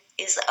song,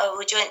 he was like, "Oh,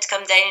 would you want to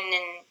come down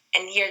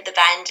and hear the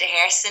band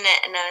rehearsing it?"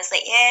 And I was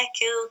like, "Yeah,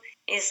 cool."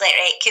 He was like,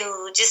 "Right,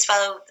 cool, just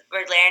while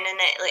we're learning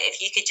it, like, if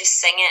you could just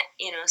sing it,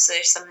 you know, so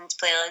there's something to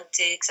play along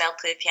to, because I'll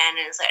play the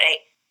piano." And I was like, "Right."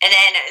 And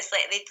then it was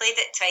like, they played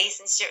it twice,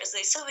 and Stuart was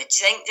like, "So what do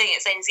you think? Do you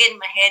think it sounds good?" In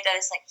my head, I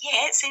was like,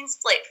 "Yeah, it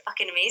sounds like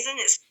fucking amazing.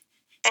 It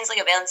sounds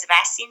like a Belle and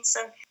Sebastian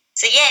song."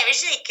 So yeah, it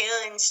was really cool,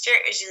 and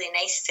Stuart was really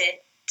nice to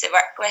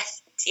work with.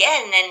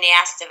 Yeah, and then they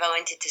asked if I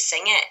wanted to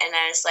sing it, and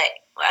I was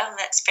like, "Wow,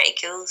 that's pretty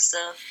cool."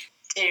 So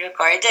to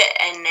record it,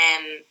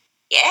 and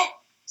yeah,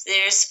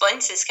 the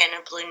response has kind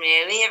of blown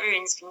me away.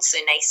 Everyone's been so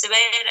nice about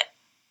it.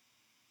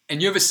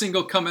 And you have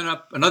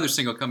another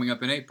single coming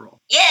up in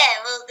April. Yeah,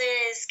 well,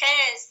 it's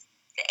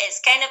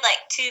kind of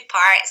like 2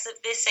 parts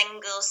of the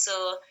single,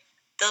 so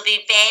there'll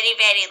be very,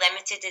 very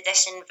limited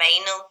edition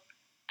vinyl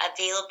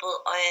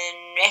available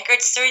on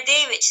Record Store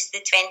Day, which is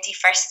the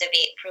 21st of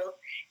April,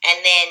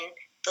 and then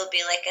there'll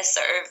be like a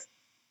sort of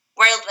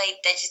worldwide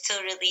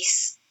digital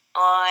release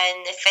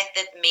on the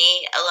 5th of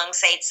May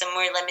alongside some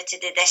more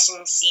limited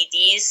edition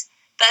CDs.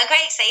 But I'm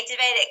quite excited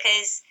about it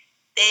because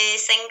the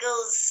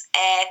single's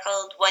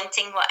called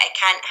Wanting What I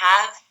Can't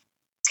Have.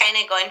 It's kind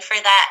of going for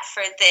that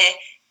for the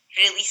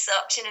release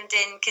option I'm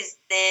doing, because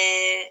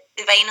the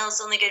vinyl's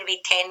only going to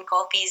be 10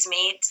 copies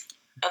made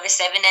of a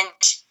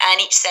 7-inch,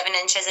 and each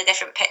 7-inch has a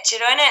different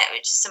picture on it,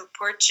 which is some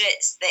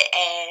portraits that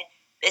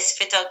this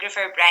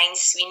photographer Brian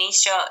Sweeney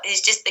shot, who's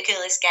just the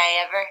coolest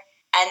guy ever.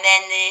 And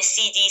then the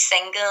CD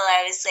single,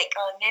 I was like,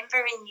 oh, remember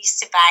when you used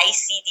to buy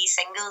CD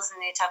singles and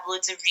they'd have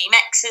loads of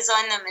remixes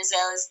on them as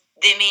well as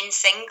the main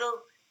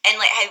single? And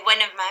like how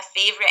one of my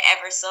favourite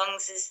ever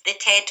songs is the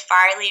Ted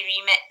Farley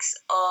remix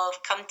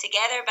of Come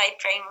Together by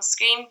Primal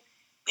Scream,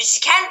 which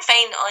you can't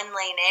find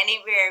online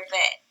anywhere,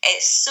 but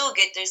it's so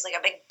good. There's like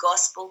a big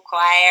gospel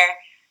choir,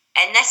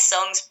 and this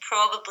song's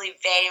probably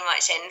very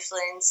much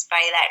influenced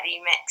by that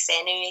remix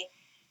anyway.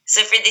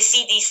 So for the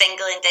CD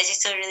single and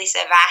digital release,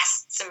 I've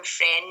asked some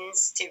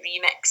friends to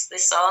remix the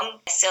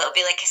song. So it'll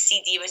be like a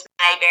CD with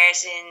my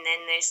version,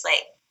 and there's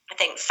like, I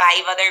think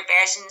 5 other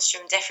versions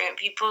from different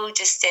people,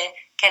 just to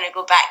kind of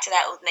go back to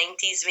that old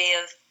 90s way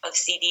of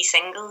CD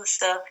singles.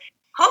 So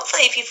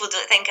hopefully people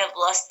don't think I've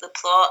lost the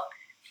plot,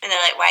 and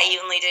they're like, why are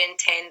you only doing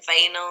 10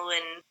 vinyl,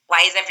 and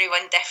why is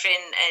everyone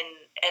different,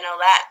 and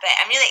all that. But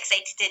I'm really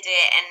excited to do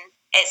it, and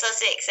it's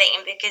also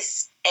exciting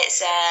because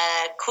it's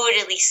a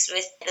co-release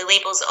with the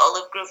labels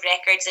Olive Grove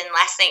Records and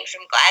Last Night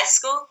from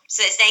Glasgow. So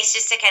it's nice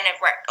just to kind of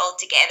work all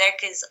together,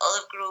 because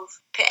Olive Grove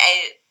put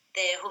out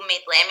the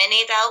Homemade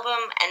Lemonade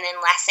album, and then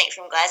Last Night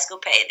from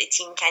Glasgow put out the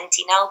Teen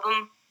Canteen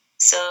album.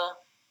 So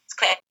it's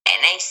quite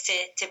nice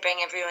to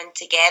bring everyone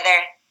together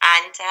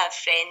and to have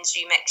friends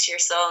remix your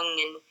song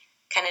and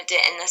kind of do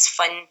it in this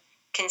fun,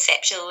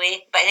 conceptual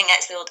way. But I think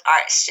that's the old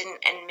art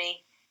student in me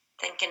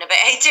thinking about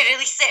how to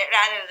release it,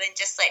 rather than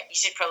just like, you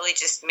should probably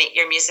just make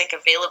your music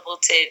available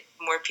to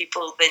more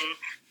people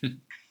than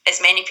as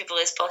many people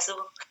as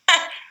possible.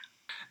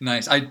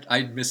 Nice.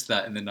 I missed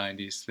that in the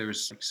 90s. There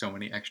was like so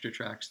many extra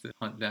tracks to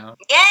hunt down.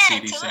 Yeah,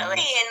 CD totally. singles.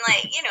 And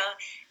like, you know,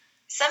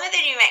 some of the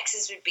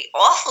remixes would be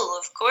awful,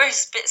 of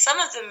course, but some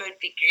of them would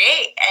be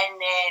great. And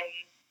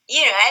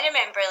you know, I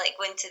remember like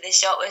going to the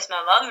shop with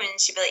my mum,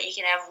 and she'd be like, you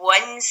can have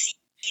 1 CD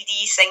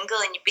CD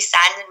single, and you'd be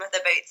standing with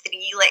about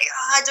three, like,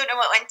 I don't know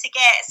what one to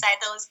get. So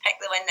I'd always pick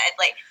the one that had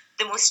like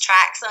the most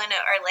tracks on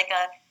it, or like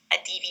a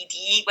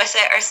DVD with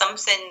it, or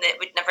something that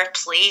would never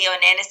play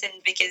on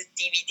anything because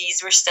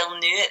DVDs were still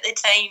new at the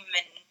time.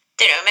 And I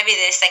don't know, maybe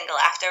the single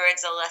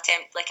afterwards I'll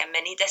attempt like a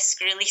mini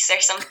disc release or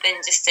something,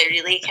 just to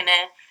really kind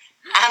of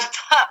amp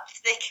up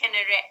the kind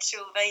of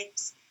retro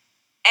vibes.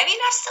 I mean,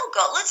 I've still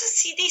got loads of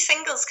CD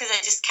singles because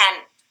I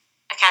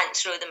can't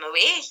throw them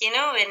away,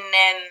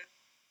 And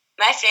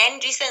my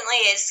friend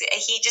recently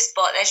he just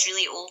bought this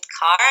really old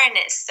car, and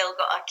it's still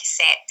got a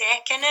cassette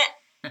deck in it.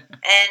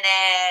 And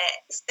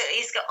so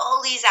he's got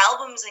all these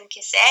albums and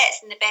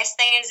cassettes, and the best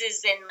thing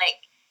is in like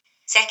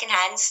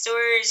secondhand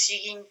stores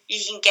you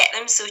can get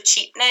them so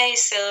cheap now.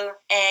 So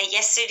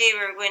yesterday we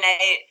were going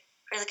out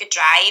for like a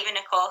drive and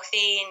a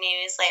coffee, and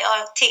he was like,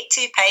 "Oh, take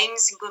 £2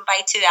 and go and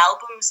buy 2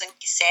 albums on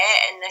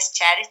cassette in this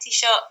charity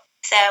shop."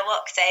 So I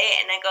walked out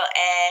and I got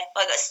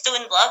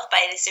Stone Love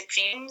by the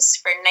Supremes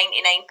for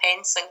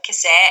 99p on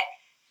cassette.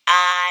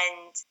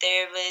 And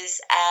there was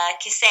a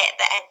cassette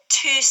that had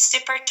 2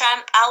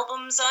 Supertramp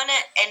albums on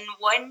it in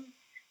one,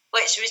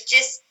 which was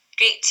just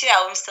great. 2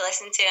 albums to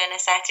listen to on a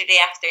Saturday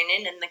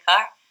afternoon in the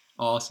car.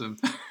 Awesome.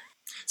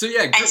 So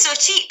yeah, and so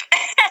cheap.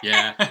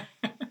 Yeah.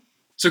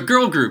 So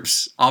girl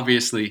groups,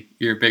 obviously,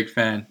 you're a big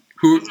fan.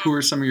 Who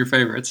are some of your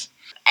favorites?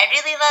 I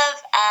really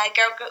love a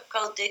girl group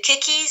called The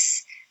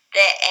Cookies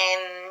that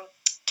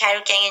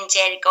Carol King and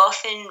Jerry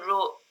Goffin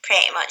wrote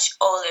pretty much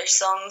all their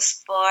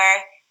songs for.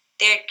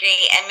 They're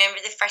great. I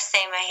remember the first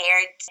time I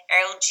heard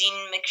Earl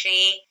Jean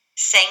McRae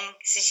sing.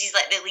 So she's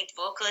like the lead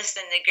vocalist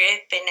in the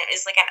group, and it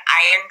was like an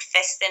iron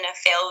fist in a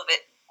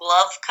velvet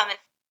glove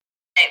coming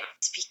out of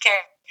the speaker.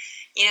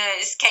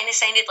 It kind of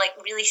sounded like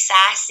really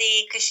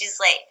sassy because she's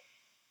like,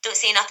 "Don't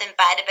say nothing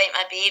bad about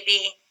my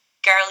baby.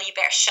 Girl, you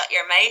better shut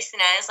your mouth."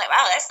 And I was like,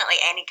 wow, that's not like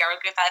any girl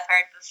group I've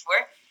heard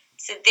before.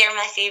 So they're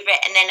my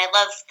favourite. And then I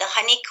love the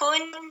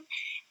Honeycomb,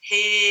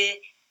 who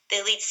the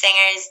lead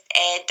singer is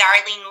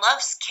Darlene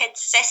Love's kid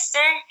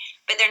sister,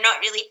 but they're not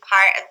really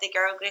part of the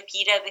girl group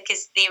era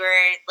because they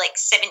were like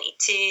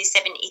 72,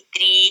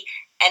 73,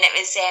 and it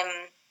was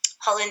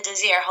Holland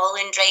Dozier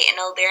Holland writing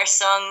all their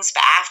songs,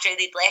 but after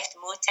they'd left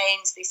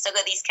Motown, so they still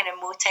got these kind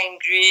of Motown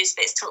grooves,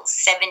 but it's total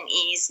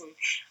 70s, and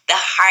the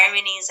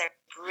harmonies are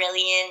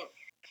brilliant.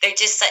 They're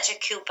just such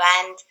a cool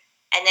band.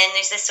 And then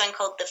there's this one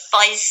called The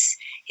Fuzz,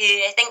 who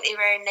I think they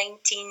were in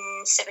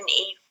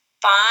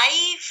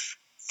 1975,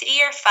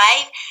 3 or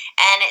 5,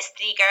 and it's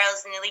 3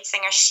 girls, and the lead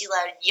singer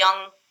Sheila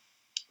Young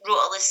wrote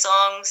all the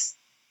songs,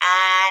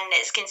 and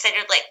it's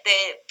considered like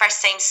the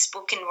first time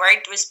spoken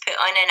word was put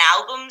on an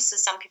album. So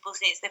some people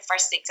say it's the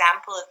first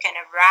example of kind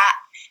of rap,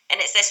 and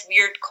it's this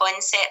weird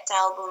concept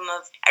album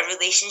of a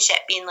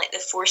relationship being like the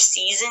 4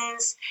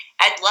 seasons.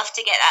 I'd love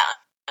to get that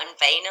on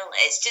vinyl.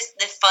 It's just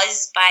The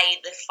Fuzz by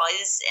The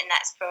Fuzz, and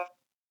that's probably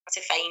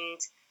to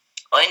find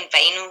on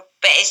vinyl,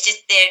 but it's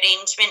just the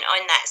arrangement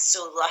on that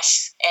so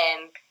lush,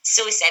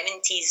 so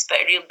 70s,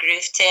 but real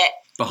groove to it.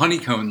 The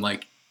Honeycomb,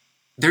 like,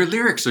 their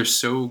lyrics are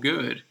so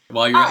good.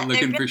 While you're out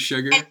looking for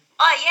sugar. And,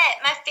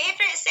 my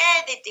favourite's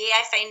The Day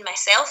I Found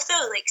Myself,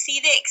 though. Like, see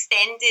the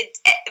extended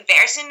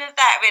version of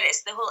that where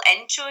it's the whole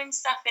intro and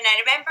stuff. And I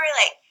remember,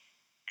 like,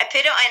 I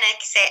put it on a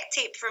cassette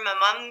tape for my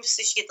mum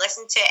so she could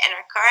listen to it in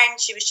her car,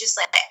 and she was just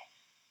like,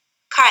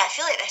 "Carla, I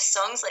feel like this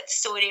song's like the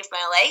story of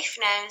my life."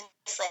 And I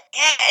was like,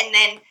 yeah. And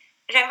then I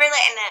remember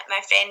letting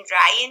my friend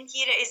Ryan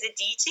hear it as a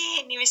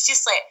DJ, and he was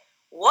just like,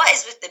 "What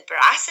is with the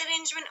brass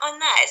arrangement on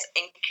that? It's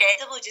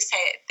incredible just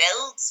how it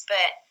builds."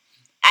 But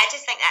I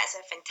just think that's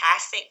a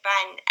fantastic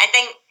band. I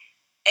think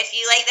if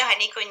you like the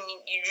Honeycomb,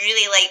 you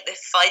really like the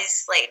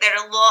Fuzz. Like, they're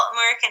a lot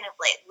more kind of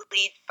like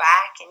laid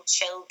back and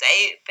chilled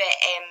out. But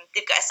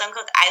they've got a song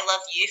called "I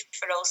Love You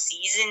for All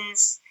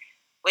Seasons,"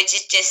 which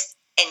is just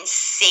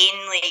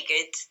insanely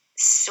good.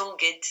 So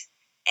good.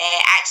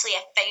 Actually,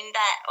 I found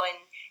that on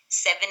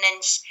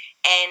 7-inch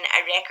in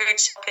a record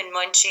shop in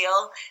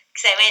Montreal,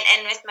 because I went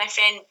in with my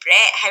friend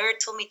Brett. Howard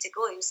told me to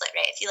go. He was like,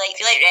 "Right, if you like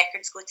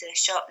records, go to the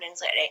shop." And I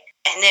was like, "Right."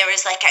 And there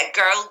was like a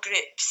girl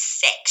group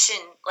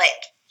section,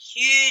 like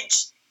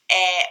huge,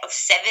 of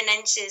 7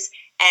 inches,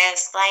 and I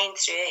was flying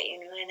through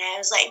it, and I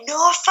was like,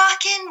 "No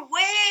fucking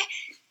way!"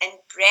 And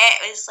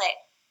Brett was like,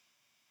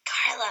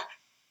 "Carla,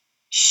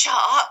 shut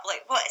up,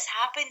 like, what has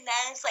happened?" And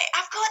I was like,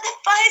 "I've got the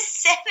Fuzz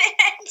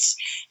 7-inch.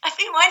 I've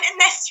been wanting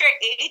this for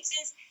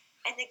ages."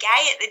 And the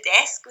guy at the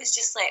desk was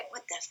just like,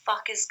 "What the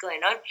fuck is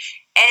going on?"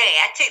 Anyway,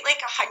 I took like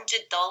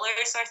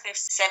 $100 worth of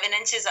 7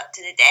 inches up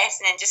to the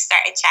desk and then just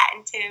started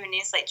chatting to him. And he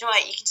was like, "You know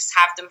what? You can just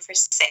have them for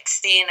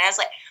 60." And I was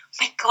like, "Oh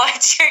my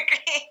God, you're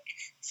great."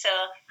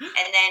 So,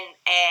 and then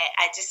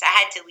I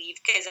had to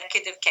leave because I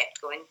could have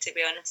kept going, to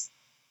be honest.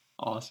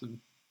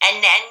 Awesome.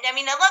 And then, I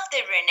mean, I love the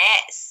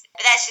Ronettes,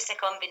 but that's just a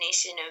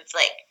combination of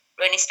like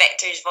Ronnie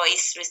Spector's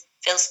voice with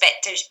Phil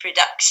Spector's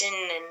production.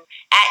 And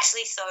I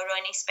actually saw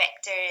Ronnie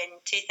Spector in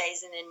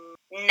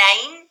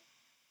 2009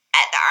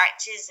 at the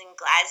Arches in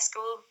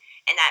Glasgow,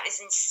 and that was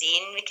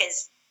insane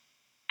because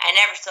I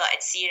never thought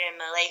I'd see her in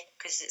my life,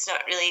 because it's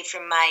not really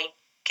from my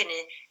kind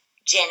of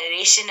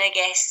generation, I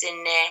guess.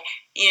 And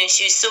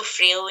she was so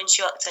frail when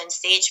she walked on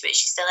stage, but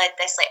she still had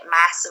this like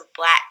massive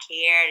black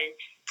hair and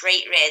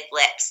bright red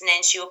lips. And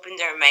then she opened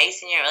her mouth,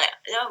 and you're like,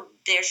 oh,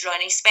 there's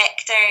Ronnie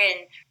Spector.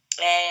 And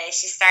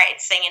she started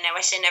singing "I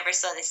Wish I Never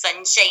Saw the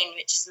Sunshine,"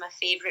 which is my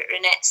favourite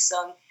Renette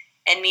song.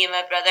 And me and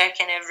my brother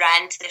kind of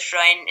ran to the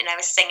front, and I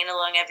was singing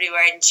along every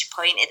word, and she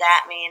pointed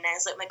at me, and I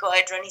was like, my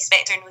God, Ronnie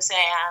Spector knows who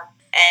I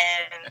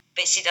am.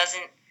 But she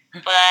doesn't.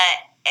 But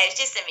it was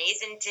just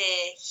amazing to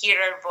hear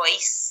her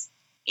voice,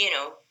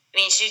 I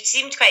mean, she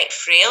seemed quite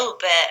frail,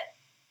 but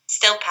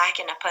still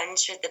packing a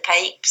punch with the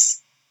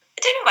pipes.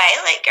 I don't know why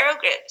I like girl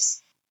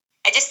groups.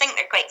 I just think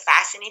they're quite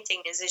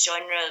fascinating as a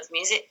genre of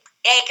music.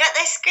 Yeah, I got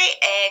this great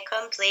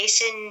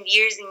compilation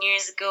years and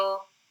years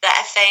ago that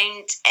I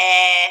found,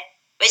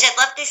 which I'd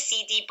love this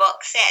CD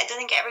box set. I don't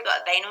think I ever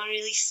got a vinyl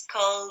release,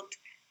 called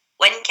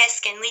One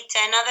Kiss Can Lead to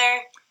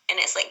Another, and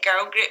it's like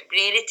girl group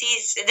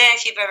rarities. I don't know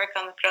if you've ever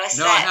come across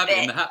that. No, I have it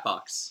in the hat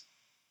box.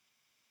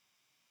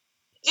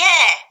 Yeah.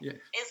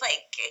 It's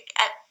like,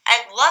 I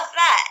love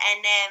that.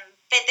 And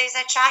but there's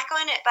a track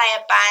on it by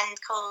a band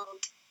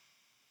called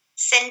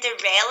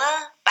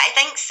Cinderella, but I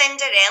think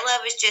Cinderella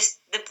was just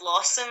the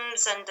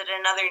Blossoms under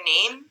another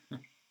name,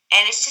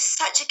 and it's just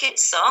such a good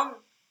song.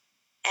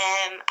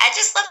 I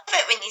just love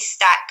it when you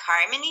stack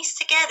harmonies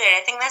together.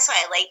 I think that's what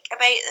I like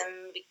about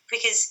them,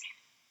 because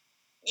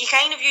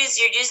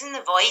you're using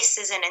the voice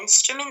as an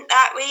instrument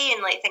that way,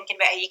 and like thinking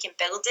about how you can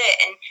build it,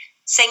 and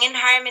singing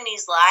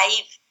harmonies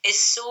live is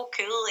so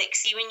cool. Like,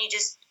 see, when you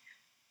just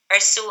are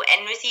so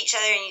in with each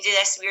other and you do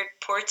this weird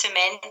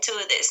portamento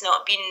that's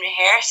not been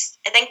rehearsed,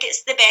 I think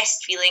it's the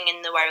best feeling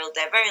in the world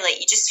ever. Like,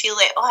 you just feel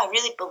like, oh, I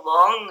really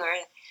belong, or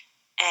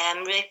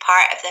I'm really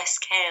part of this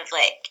kind of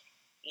like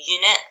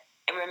unit,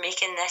 and we're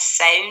making this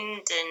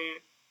sound, and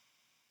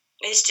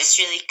it's just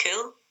really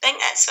cool. I think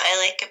that's what I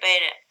like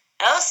about it.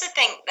 I also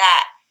think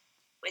that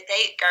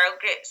without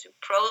girl groups, we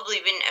probably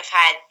wouldn't have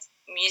had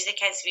music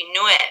as we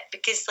know it,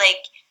 because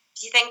like,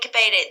 if you think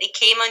about it, they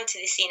came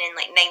onto the scene in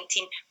like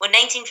 1958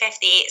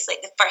 is like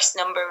the first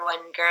number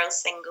one girl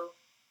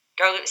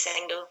group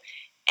single,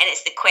 and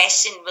it's The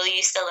Question, Will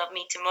You Still Love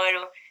Me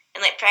Tomorrow?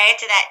 And like, prior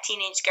to that,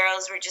 teenage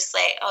girls were just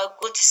like, oh, I'll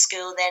go to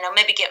school, then I'll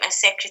maybe get my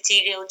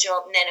secretarial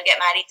job, and then I'll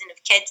get married and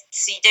have kids.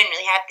 So you didn't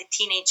really have the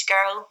teenage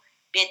girl,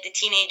 we had the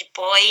teenage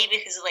boy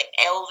because of like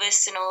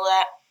Elvis and all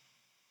that.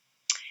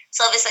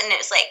 So all of a sudden it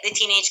was like the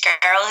teenage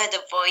girl had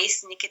a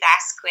voice, and you could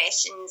ask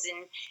questions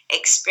and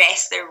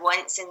express their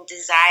wants and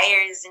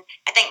desires. And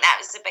I think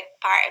that was a big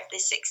part of the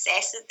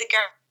success of the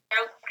girl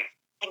group.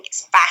 I think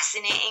it's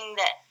fascinating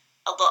that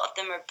a lot of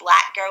them are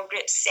black girl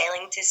groups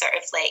selling to sort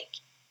of like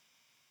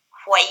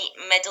white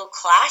middle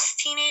class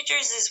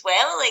teenagers as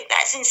well. Like,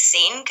 that's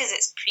insane, because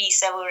it's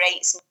pre-civil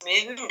rights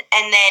movement.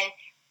 And then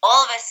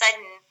all of a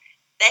sudden,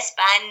 this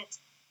band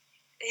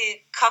who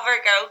cover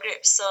girl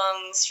group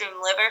songs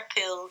from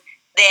Liverpool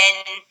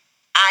then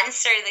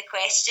answer the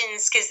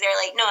questions, because they're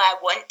like, no, I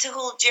want to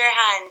hold your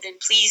hand, and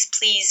please,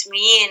 please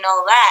me, and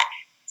all that.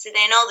 So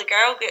then all the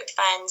girl group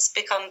fans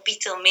become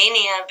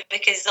Beatlemania,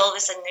 because all of a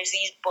sudden there's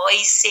these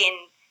boys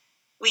saying,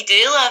 we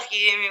do love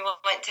you and we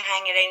want to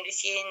hang around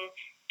with you. And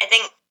I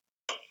think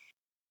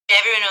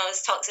everyone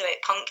always talks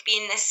about punk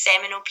being this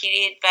seminal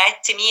period,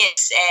 but to me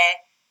it's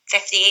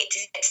 58 to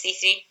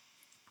 63.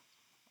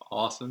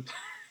 Awesome.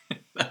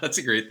 That's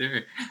a great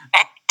theory.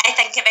 I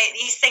think about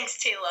these things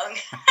too long.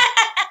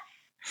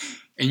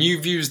 And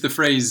you've used the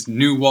phrase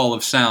new wall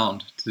of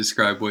sound to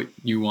describe what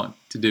you want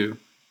to do.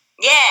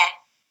 Yeah,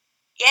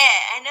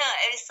 I know.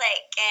 It was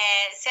like,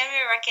 so we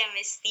were working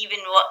with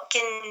Stephen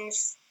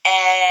Watkins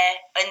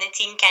on the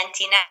Team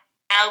Cantina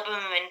album,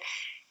 and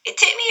it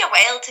took me a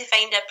while to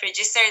find a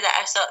producer that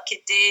I thought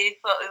could do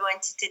what we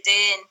wanted to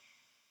do. And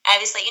I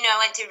was like, I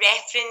want to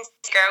reference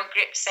girl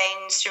group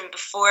sounds from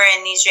before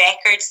in these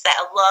records that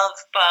I love,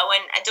 but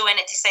I don't want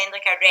it to sound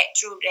like a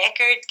retro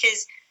record,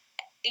 because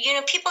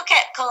people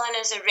kept calling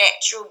us a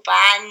retro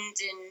band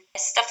and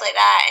stuff like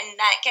that, and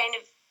that kind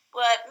of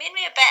made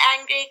me a bit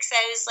angry, because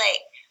I was like,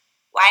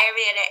 why are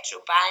we a retro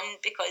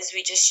band? Because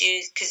we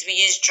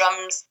use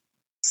drums,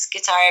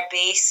 guitar,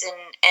 bass,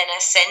 and a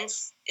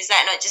synth. Is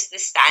that not just the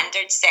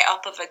standard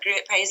setup of a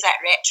group? How is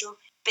that retro?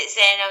 But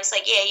then I was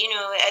like, yeah,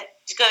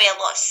 there's going to be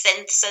a lot of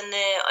synths on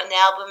the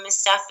album and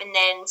stuff. And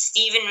then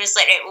Stephen was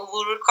like, right, well,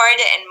 we'll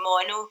record it in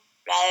mono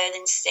rather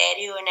than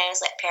stereo. And I was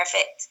like,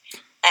 perfect.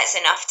 That's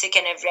enough to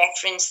kind of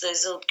reference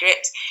those old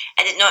groups.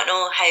 I did not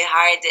know how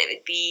hard it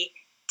would be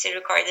to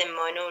record in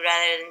mono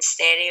rather than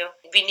stereo.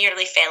 We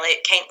nearly fell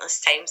out countless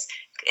times.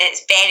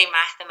 It's very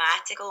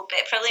mathematical, but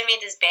it probably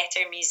made us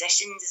better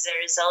musicians as a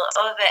result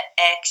of it,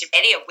 because you're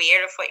very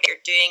aware of what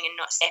you're doing and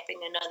not stepping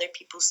on other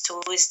people's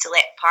toes to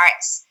let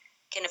parts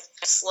kind of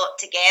slot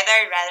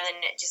together rather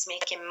than it just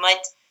making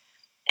mud.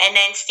 And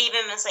then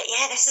Stephen was like,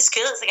 yeah, this is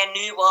cool. It's like a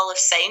new wall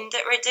of sound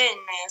that we're doing.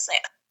 And I was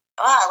like,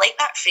 oh, I like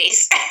that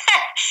phrase.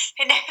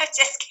 And I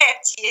just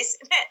kept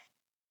using it.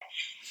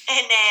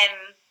 And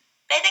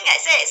but I think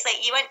that's it. It's like,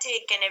 you want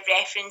to kind of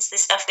reference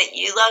the stuff that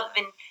you love,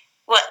 and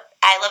what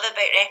I love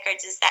about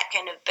records is that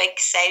kind of big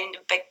sound,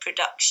 big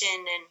production,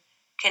 and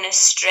kind of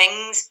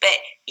strings, but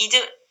you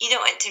don't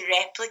want to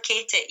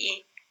replicate it.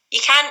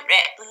 You can't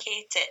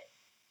replicate it.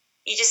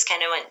 You just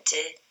kind of want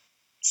to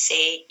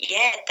say,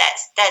 yeah,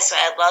 that's what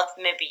I love.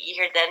 Maybe you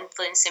hear the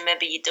influence and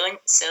maybe you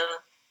don't. So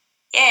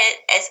yeah,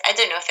 I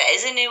don't know if it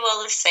is a new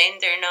wall of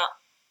sound or not,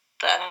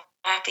 but I'm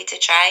happy to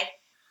try.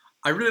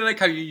 I really like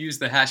how you use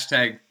the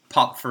hashtag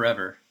Pop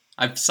Forever.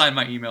 I've signed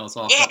my emails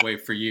off that way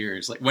for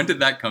years. Like, when did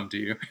that come to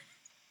you?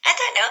 I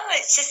don't know.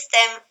 It's just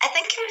I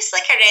think it was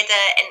like I read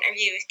an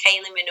interview with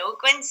Kylie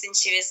Minogue once, and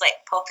she was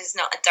like, "Pop is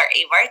not a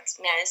dirty word,"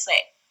 and I was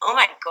like, "Oh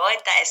my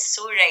god, that is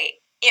so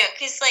right." You know,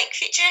 because like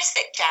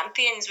Futuristic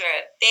Champions were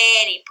a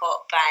very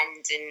pop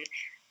band, and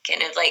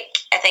kind of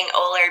like I think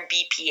all our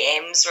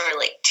BPMs were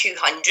like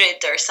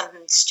 200 or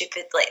something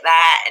stupid like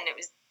that, and it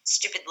was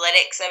stupid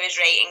lyrics I was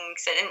writing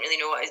because I didn't really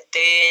know what I was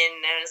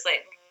doing. And I was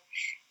like,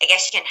 I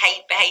guess you can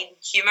hide behind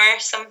humour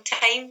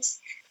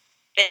sometimes.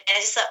 But I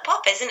just thought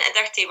pop isn't a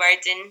dirty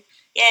word, and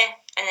and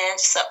then I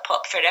just thought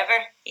pop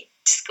forever. You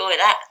just go with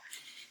that.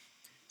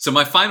 So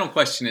my final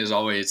question is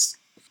always,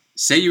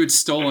 say you had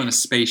stolen a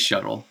space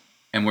shuttle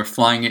and were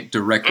flying it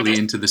directly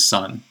into the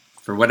sun,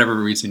 for whatever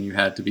reason you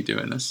had to be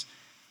doing this,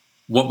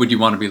 what would you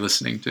want to be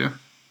listening to?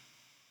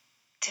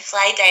 To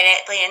fly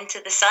directly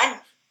into the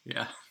sun?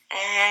 Yeah.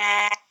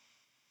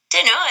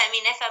 Don't know. I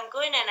mean, if I'm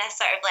going in a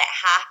sort of like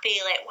happy,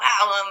 like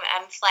wow,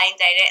 I'm flying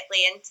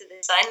directly into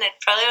the sun,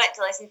 I'd probably want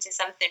to listen to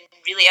something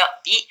really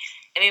upbeat.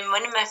 I mean,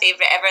 one of my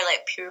favourite ever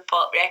like pure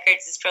pop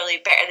records is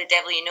probably "Better the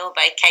Devil You Know"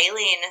 by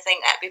Kylie, and I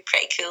think that'd be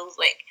pretty cool,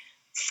 like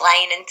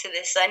flying into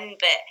the sun.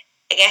 But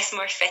I guess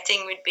more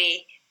fitting would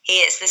be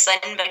 "Hey, It's the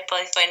Sun" by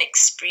Polyphonic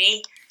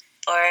Spree,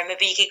 or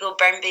maybe you could go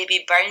 "Burn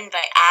Baby Burn"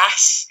 by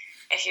Ash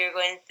if you're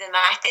going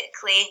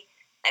thematically.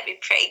 That'd be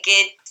pretty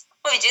good.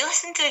 What would you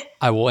listen to?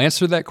 I will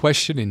answer that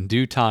question in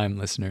due time,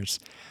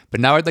 listeners. But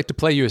now I'd like to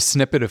play you a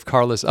snippet of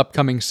Carla's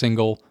upcoming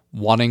single,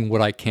 "Wanting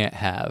What I Can't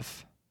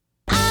Have."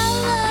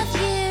 I'll love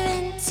you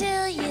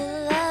until you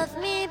love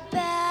me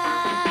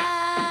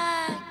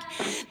back.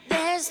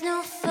 There's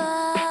no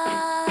fun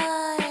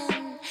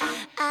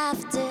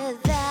after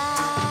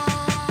that.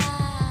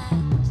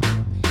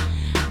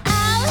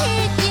 I'll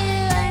hate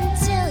you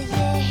until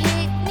you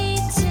hate me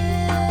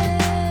too.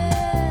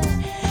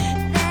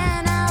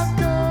 Then I'll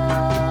go.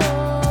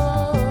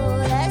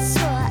 That's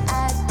what I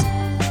do.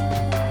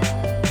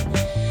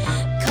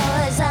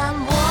 'Cause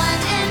I'm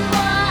wanting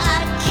what I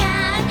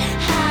can't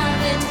have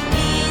and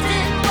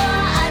needing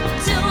what I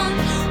don't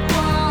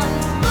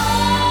want,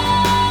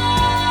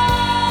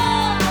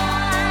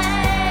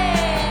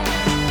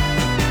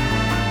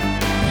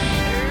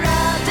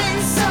 rubbing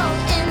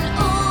salt in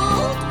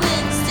old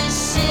wounds to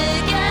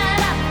sugar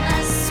up my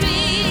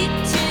sweet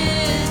joy.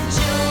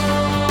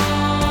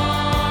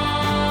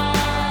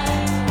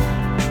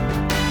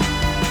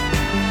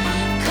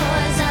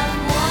 'Cause I'm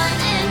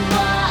wanting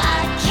what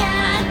I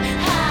can't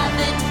have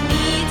and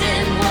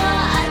needing what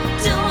I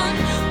don't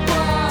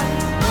want,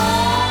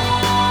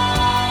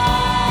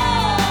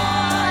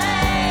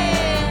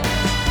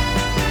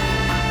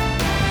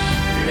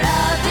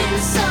 rubbing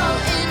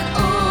salt in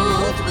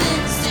old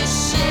wounds to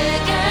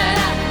sugar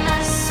up my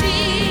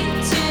sweet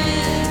joy.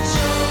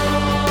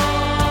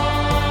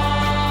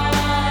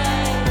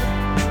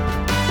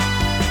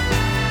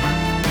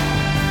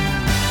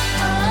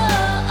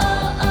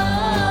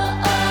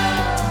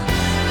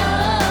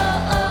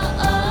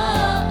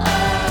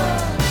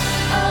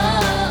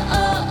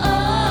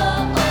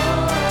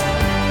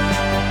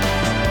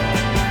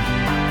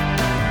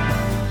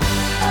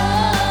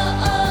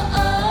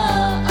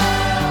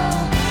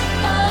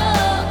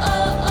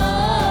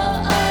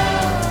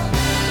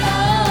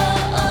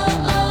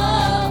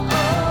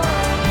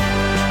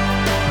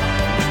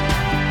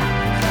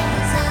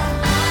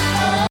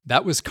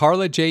 That was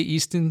Carla J.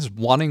 Easton's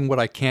 "Wanting What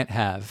I Can't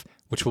Have,"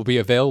 which will be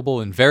available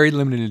in very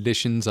limited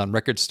editions on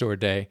Record Store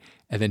Day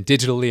and then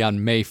digitally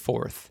on May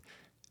 4th.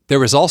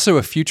 There was also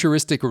a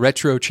futuristic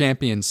retro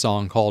champion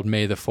song called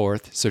 "May the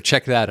 4th," so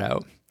check that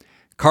out.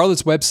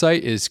 Carla's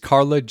website is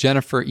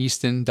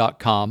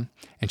carlajennifereaston.com,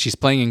 and she's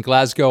playing in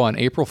Glasgow on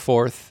April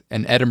 4th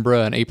and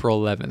Edinburgh on April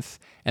 11th,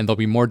 and there'll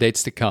be more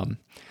dates to come.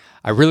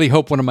 I really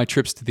hope one of my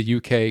trips to the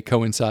UK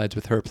coincides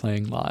with her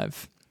playing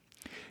live.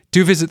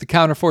 Do visit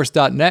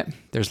thecounterforce.net.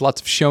 There's lots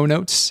of show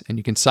notes, and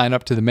you can sign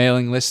up to the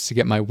mailing list to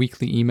get my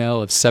weekly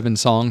email of 7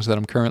 songs that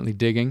I'm currently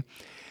digging.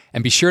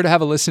 And be sure to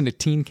have a listen to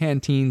Teen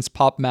Canteen's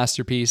pop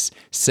masterpiece,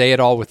 "Say It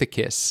All With a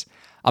Kiss."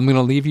 I'm going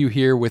to leave you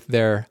here with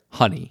their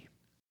 "Honey."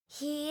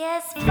 He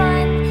is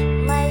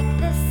fun like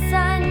the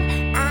sun,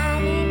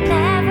 and he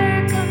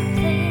never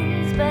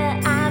complains.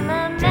 But I'm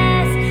a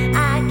mess,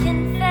 I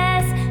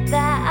confess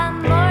that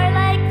I'm more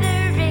like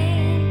the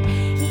rain.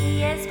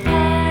 He is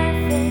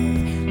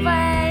perfect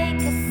like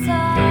a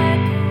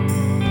circle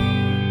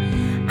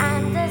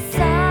and a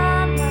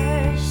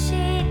summer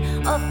shade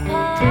of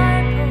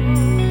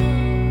purple.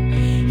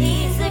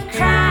 He's the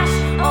crash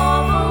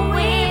of a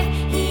wave,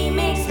 he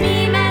makes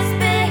me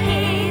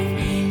misbehave.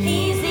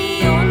 He's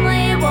the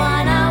only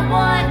one I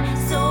want,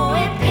 so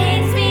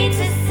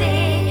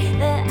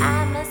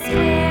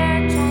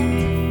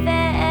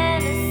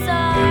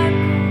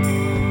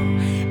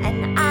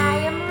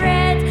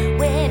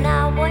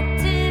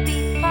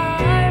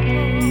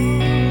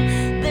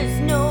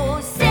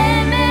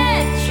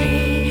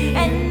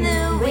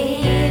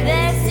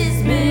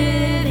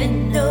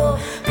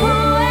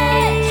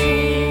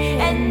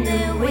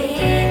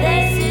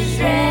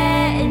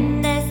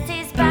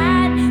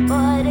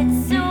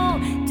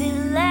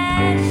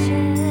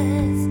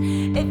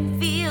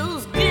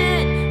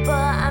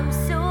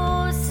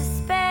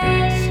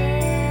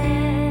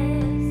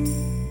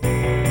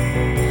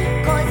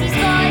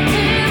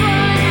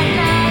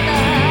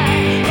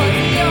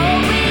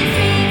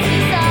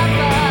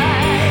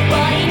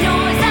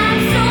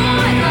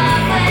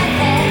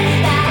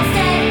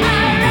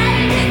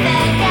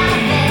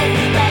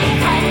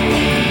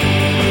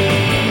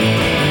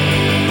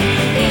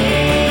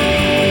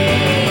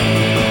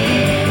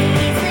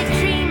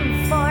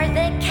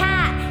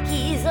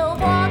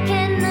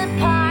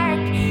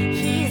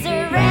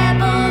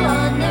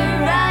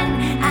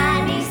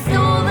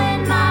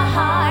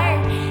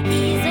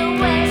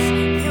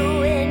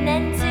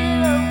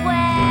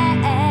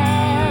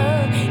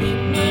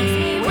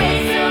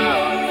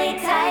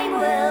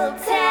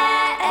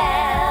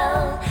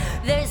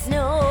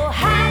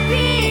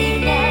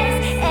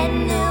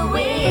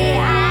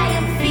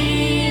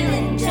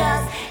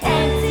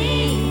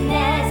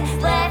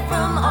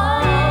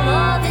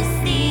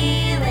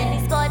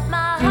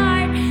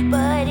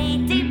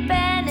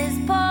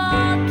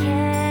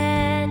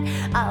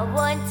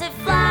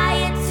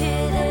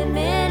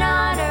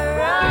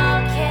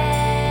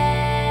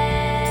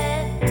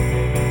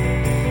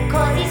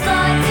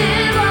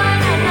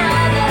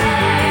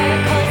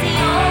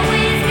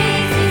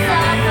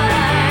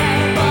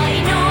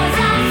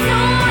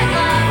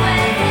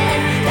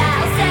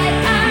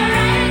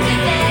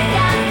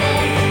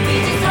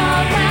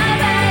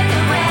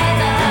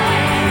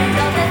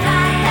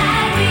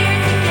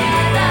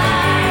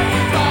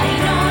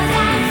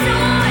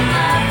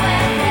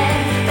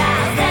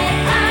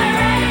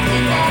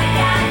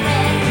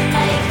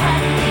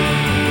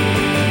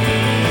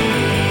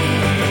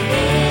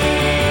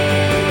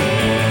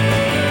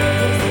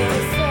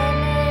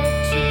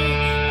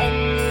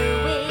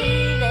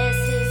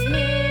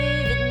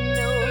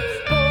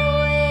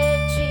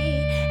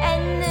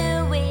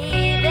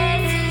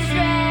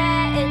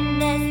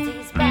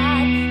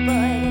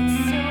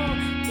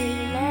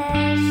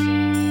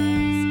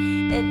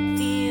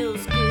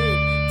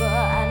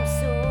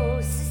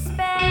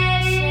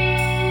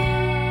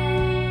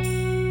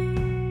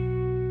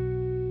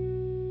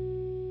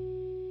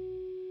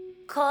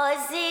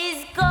 'cause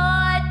he's gone.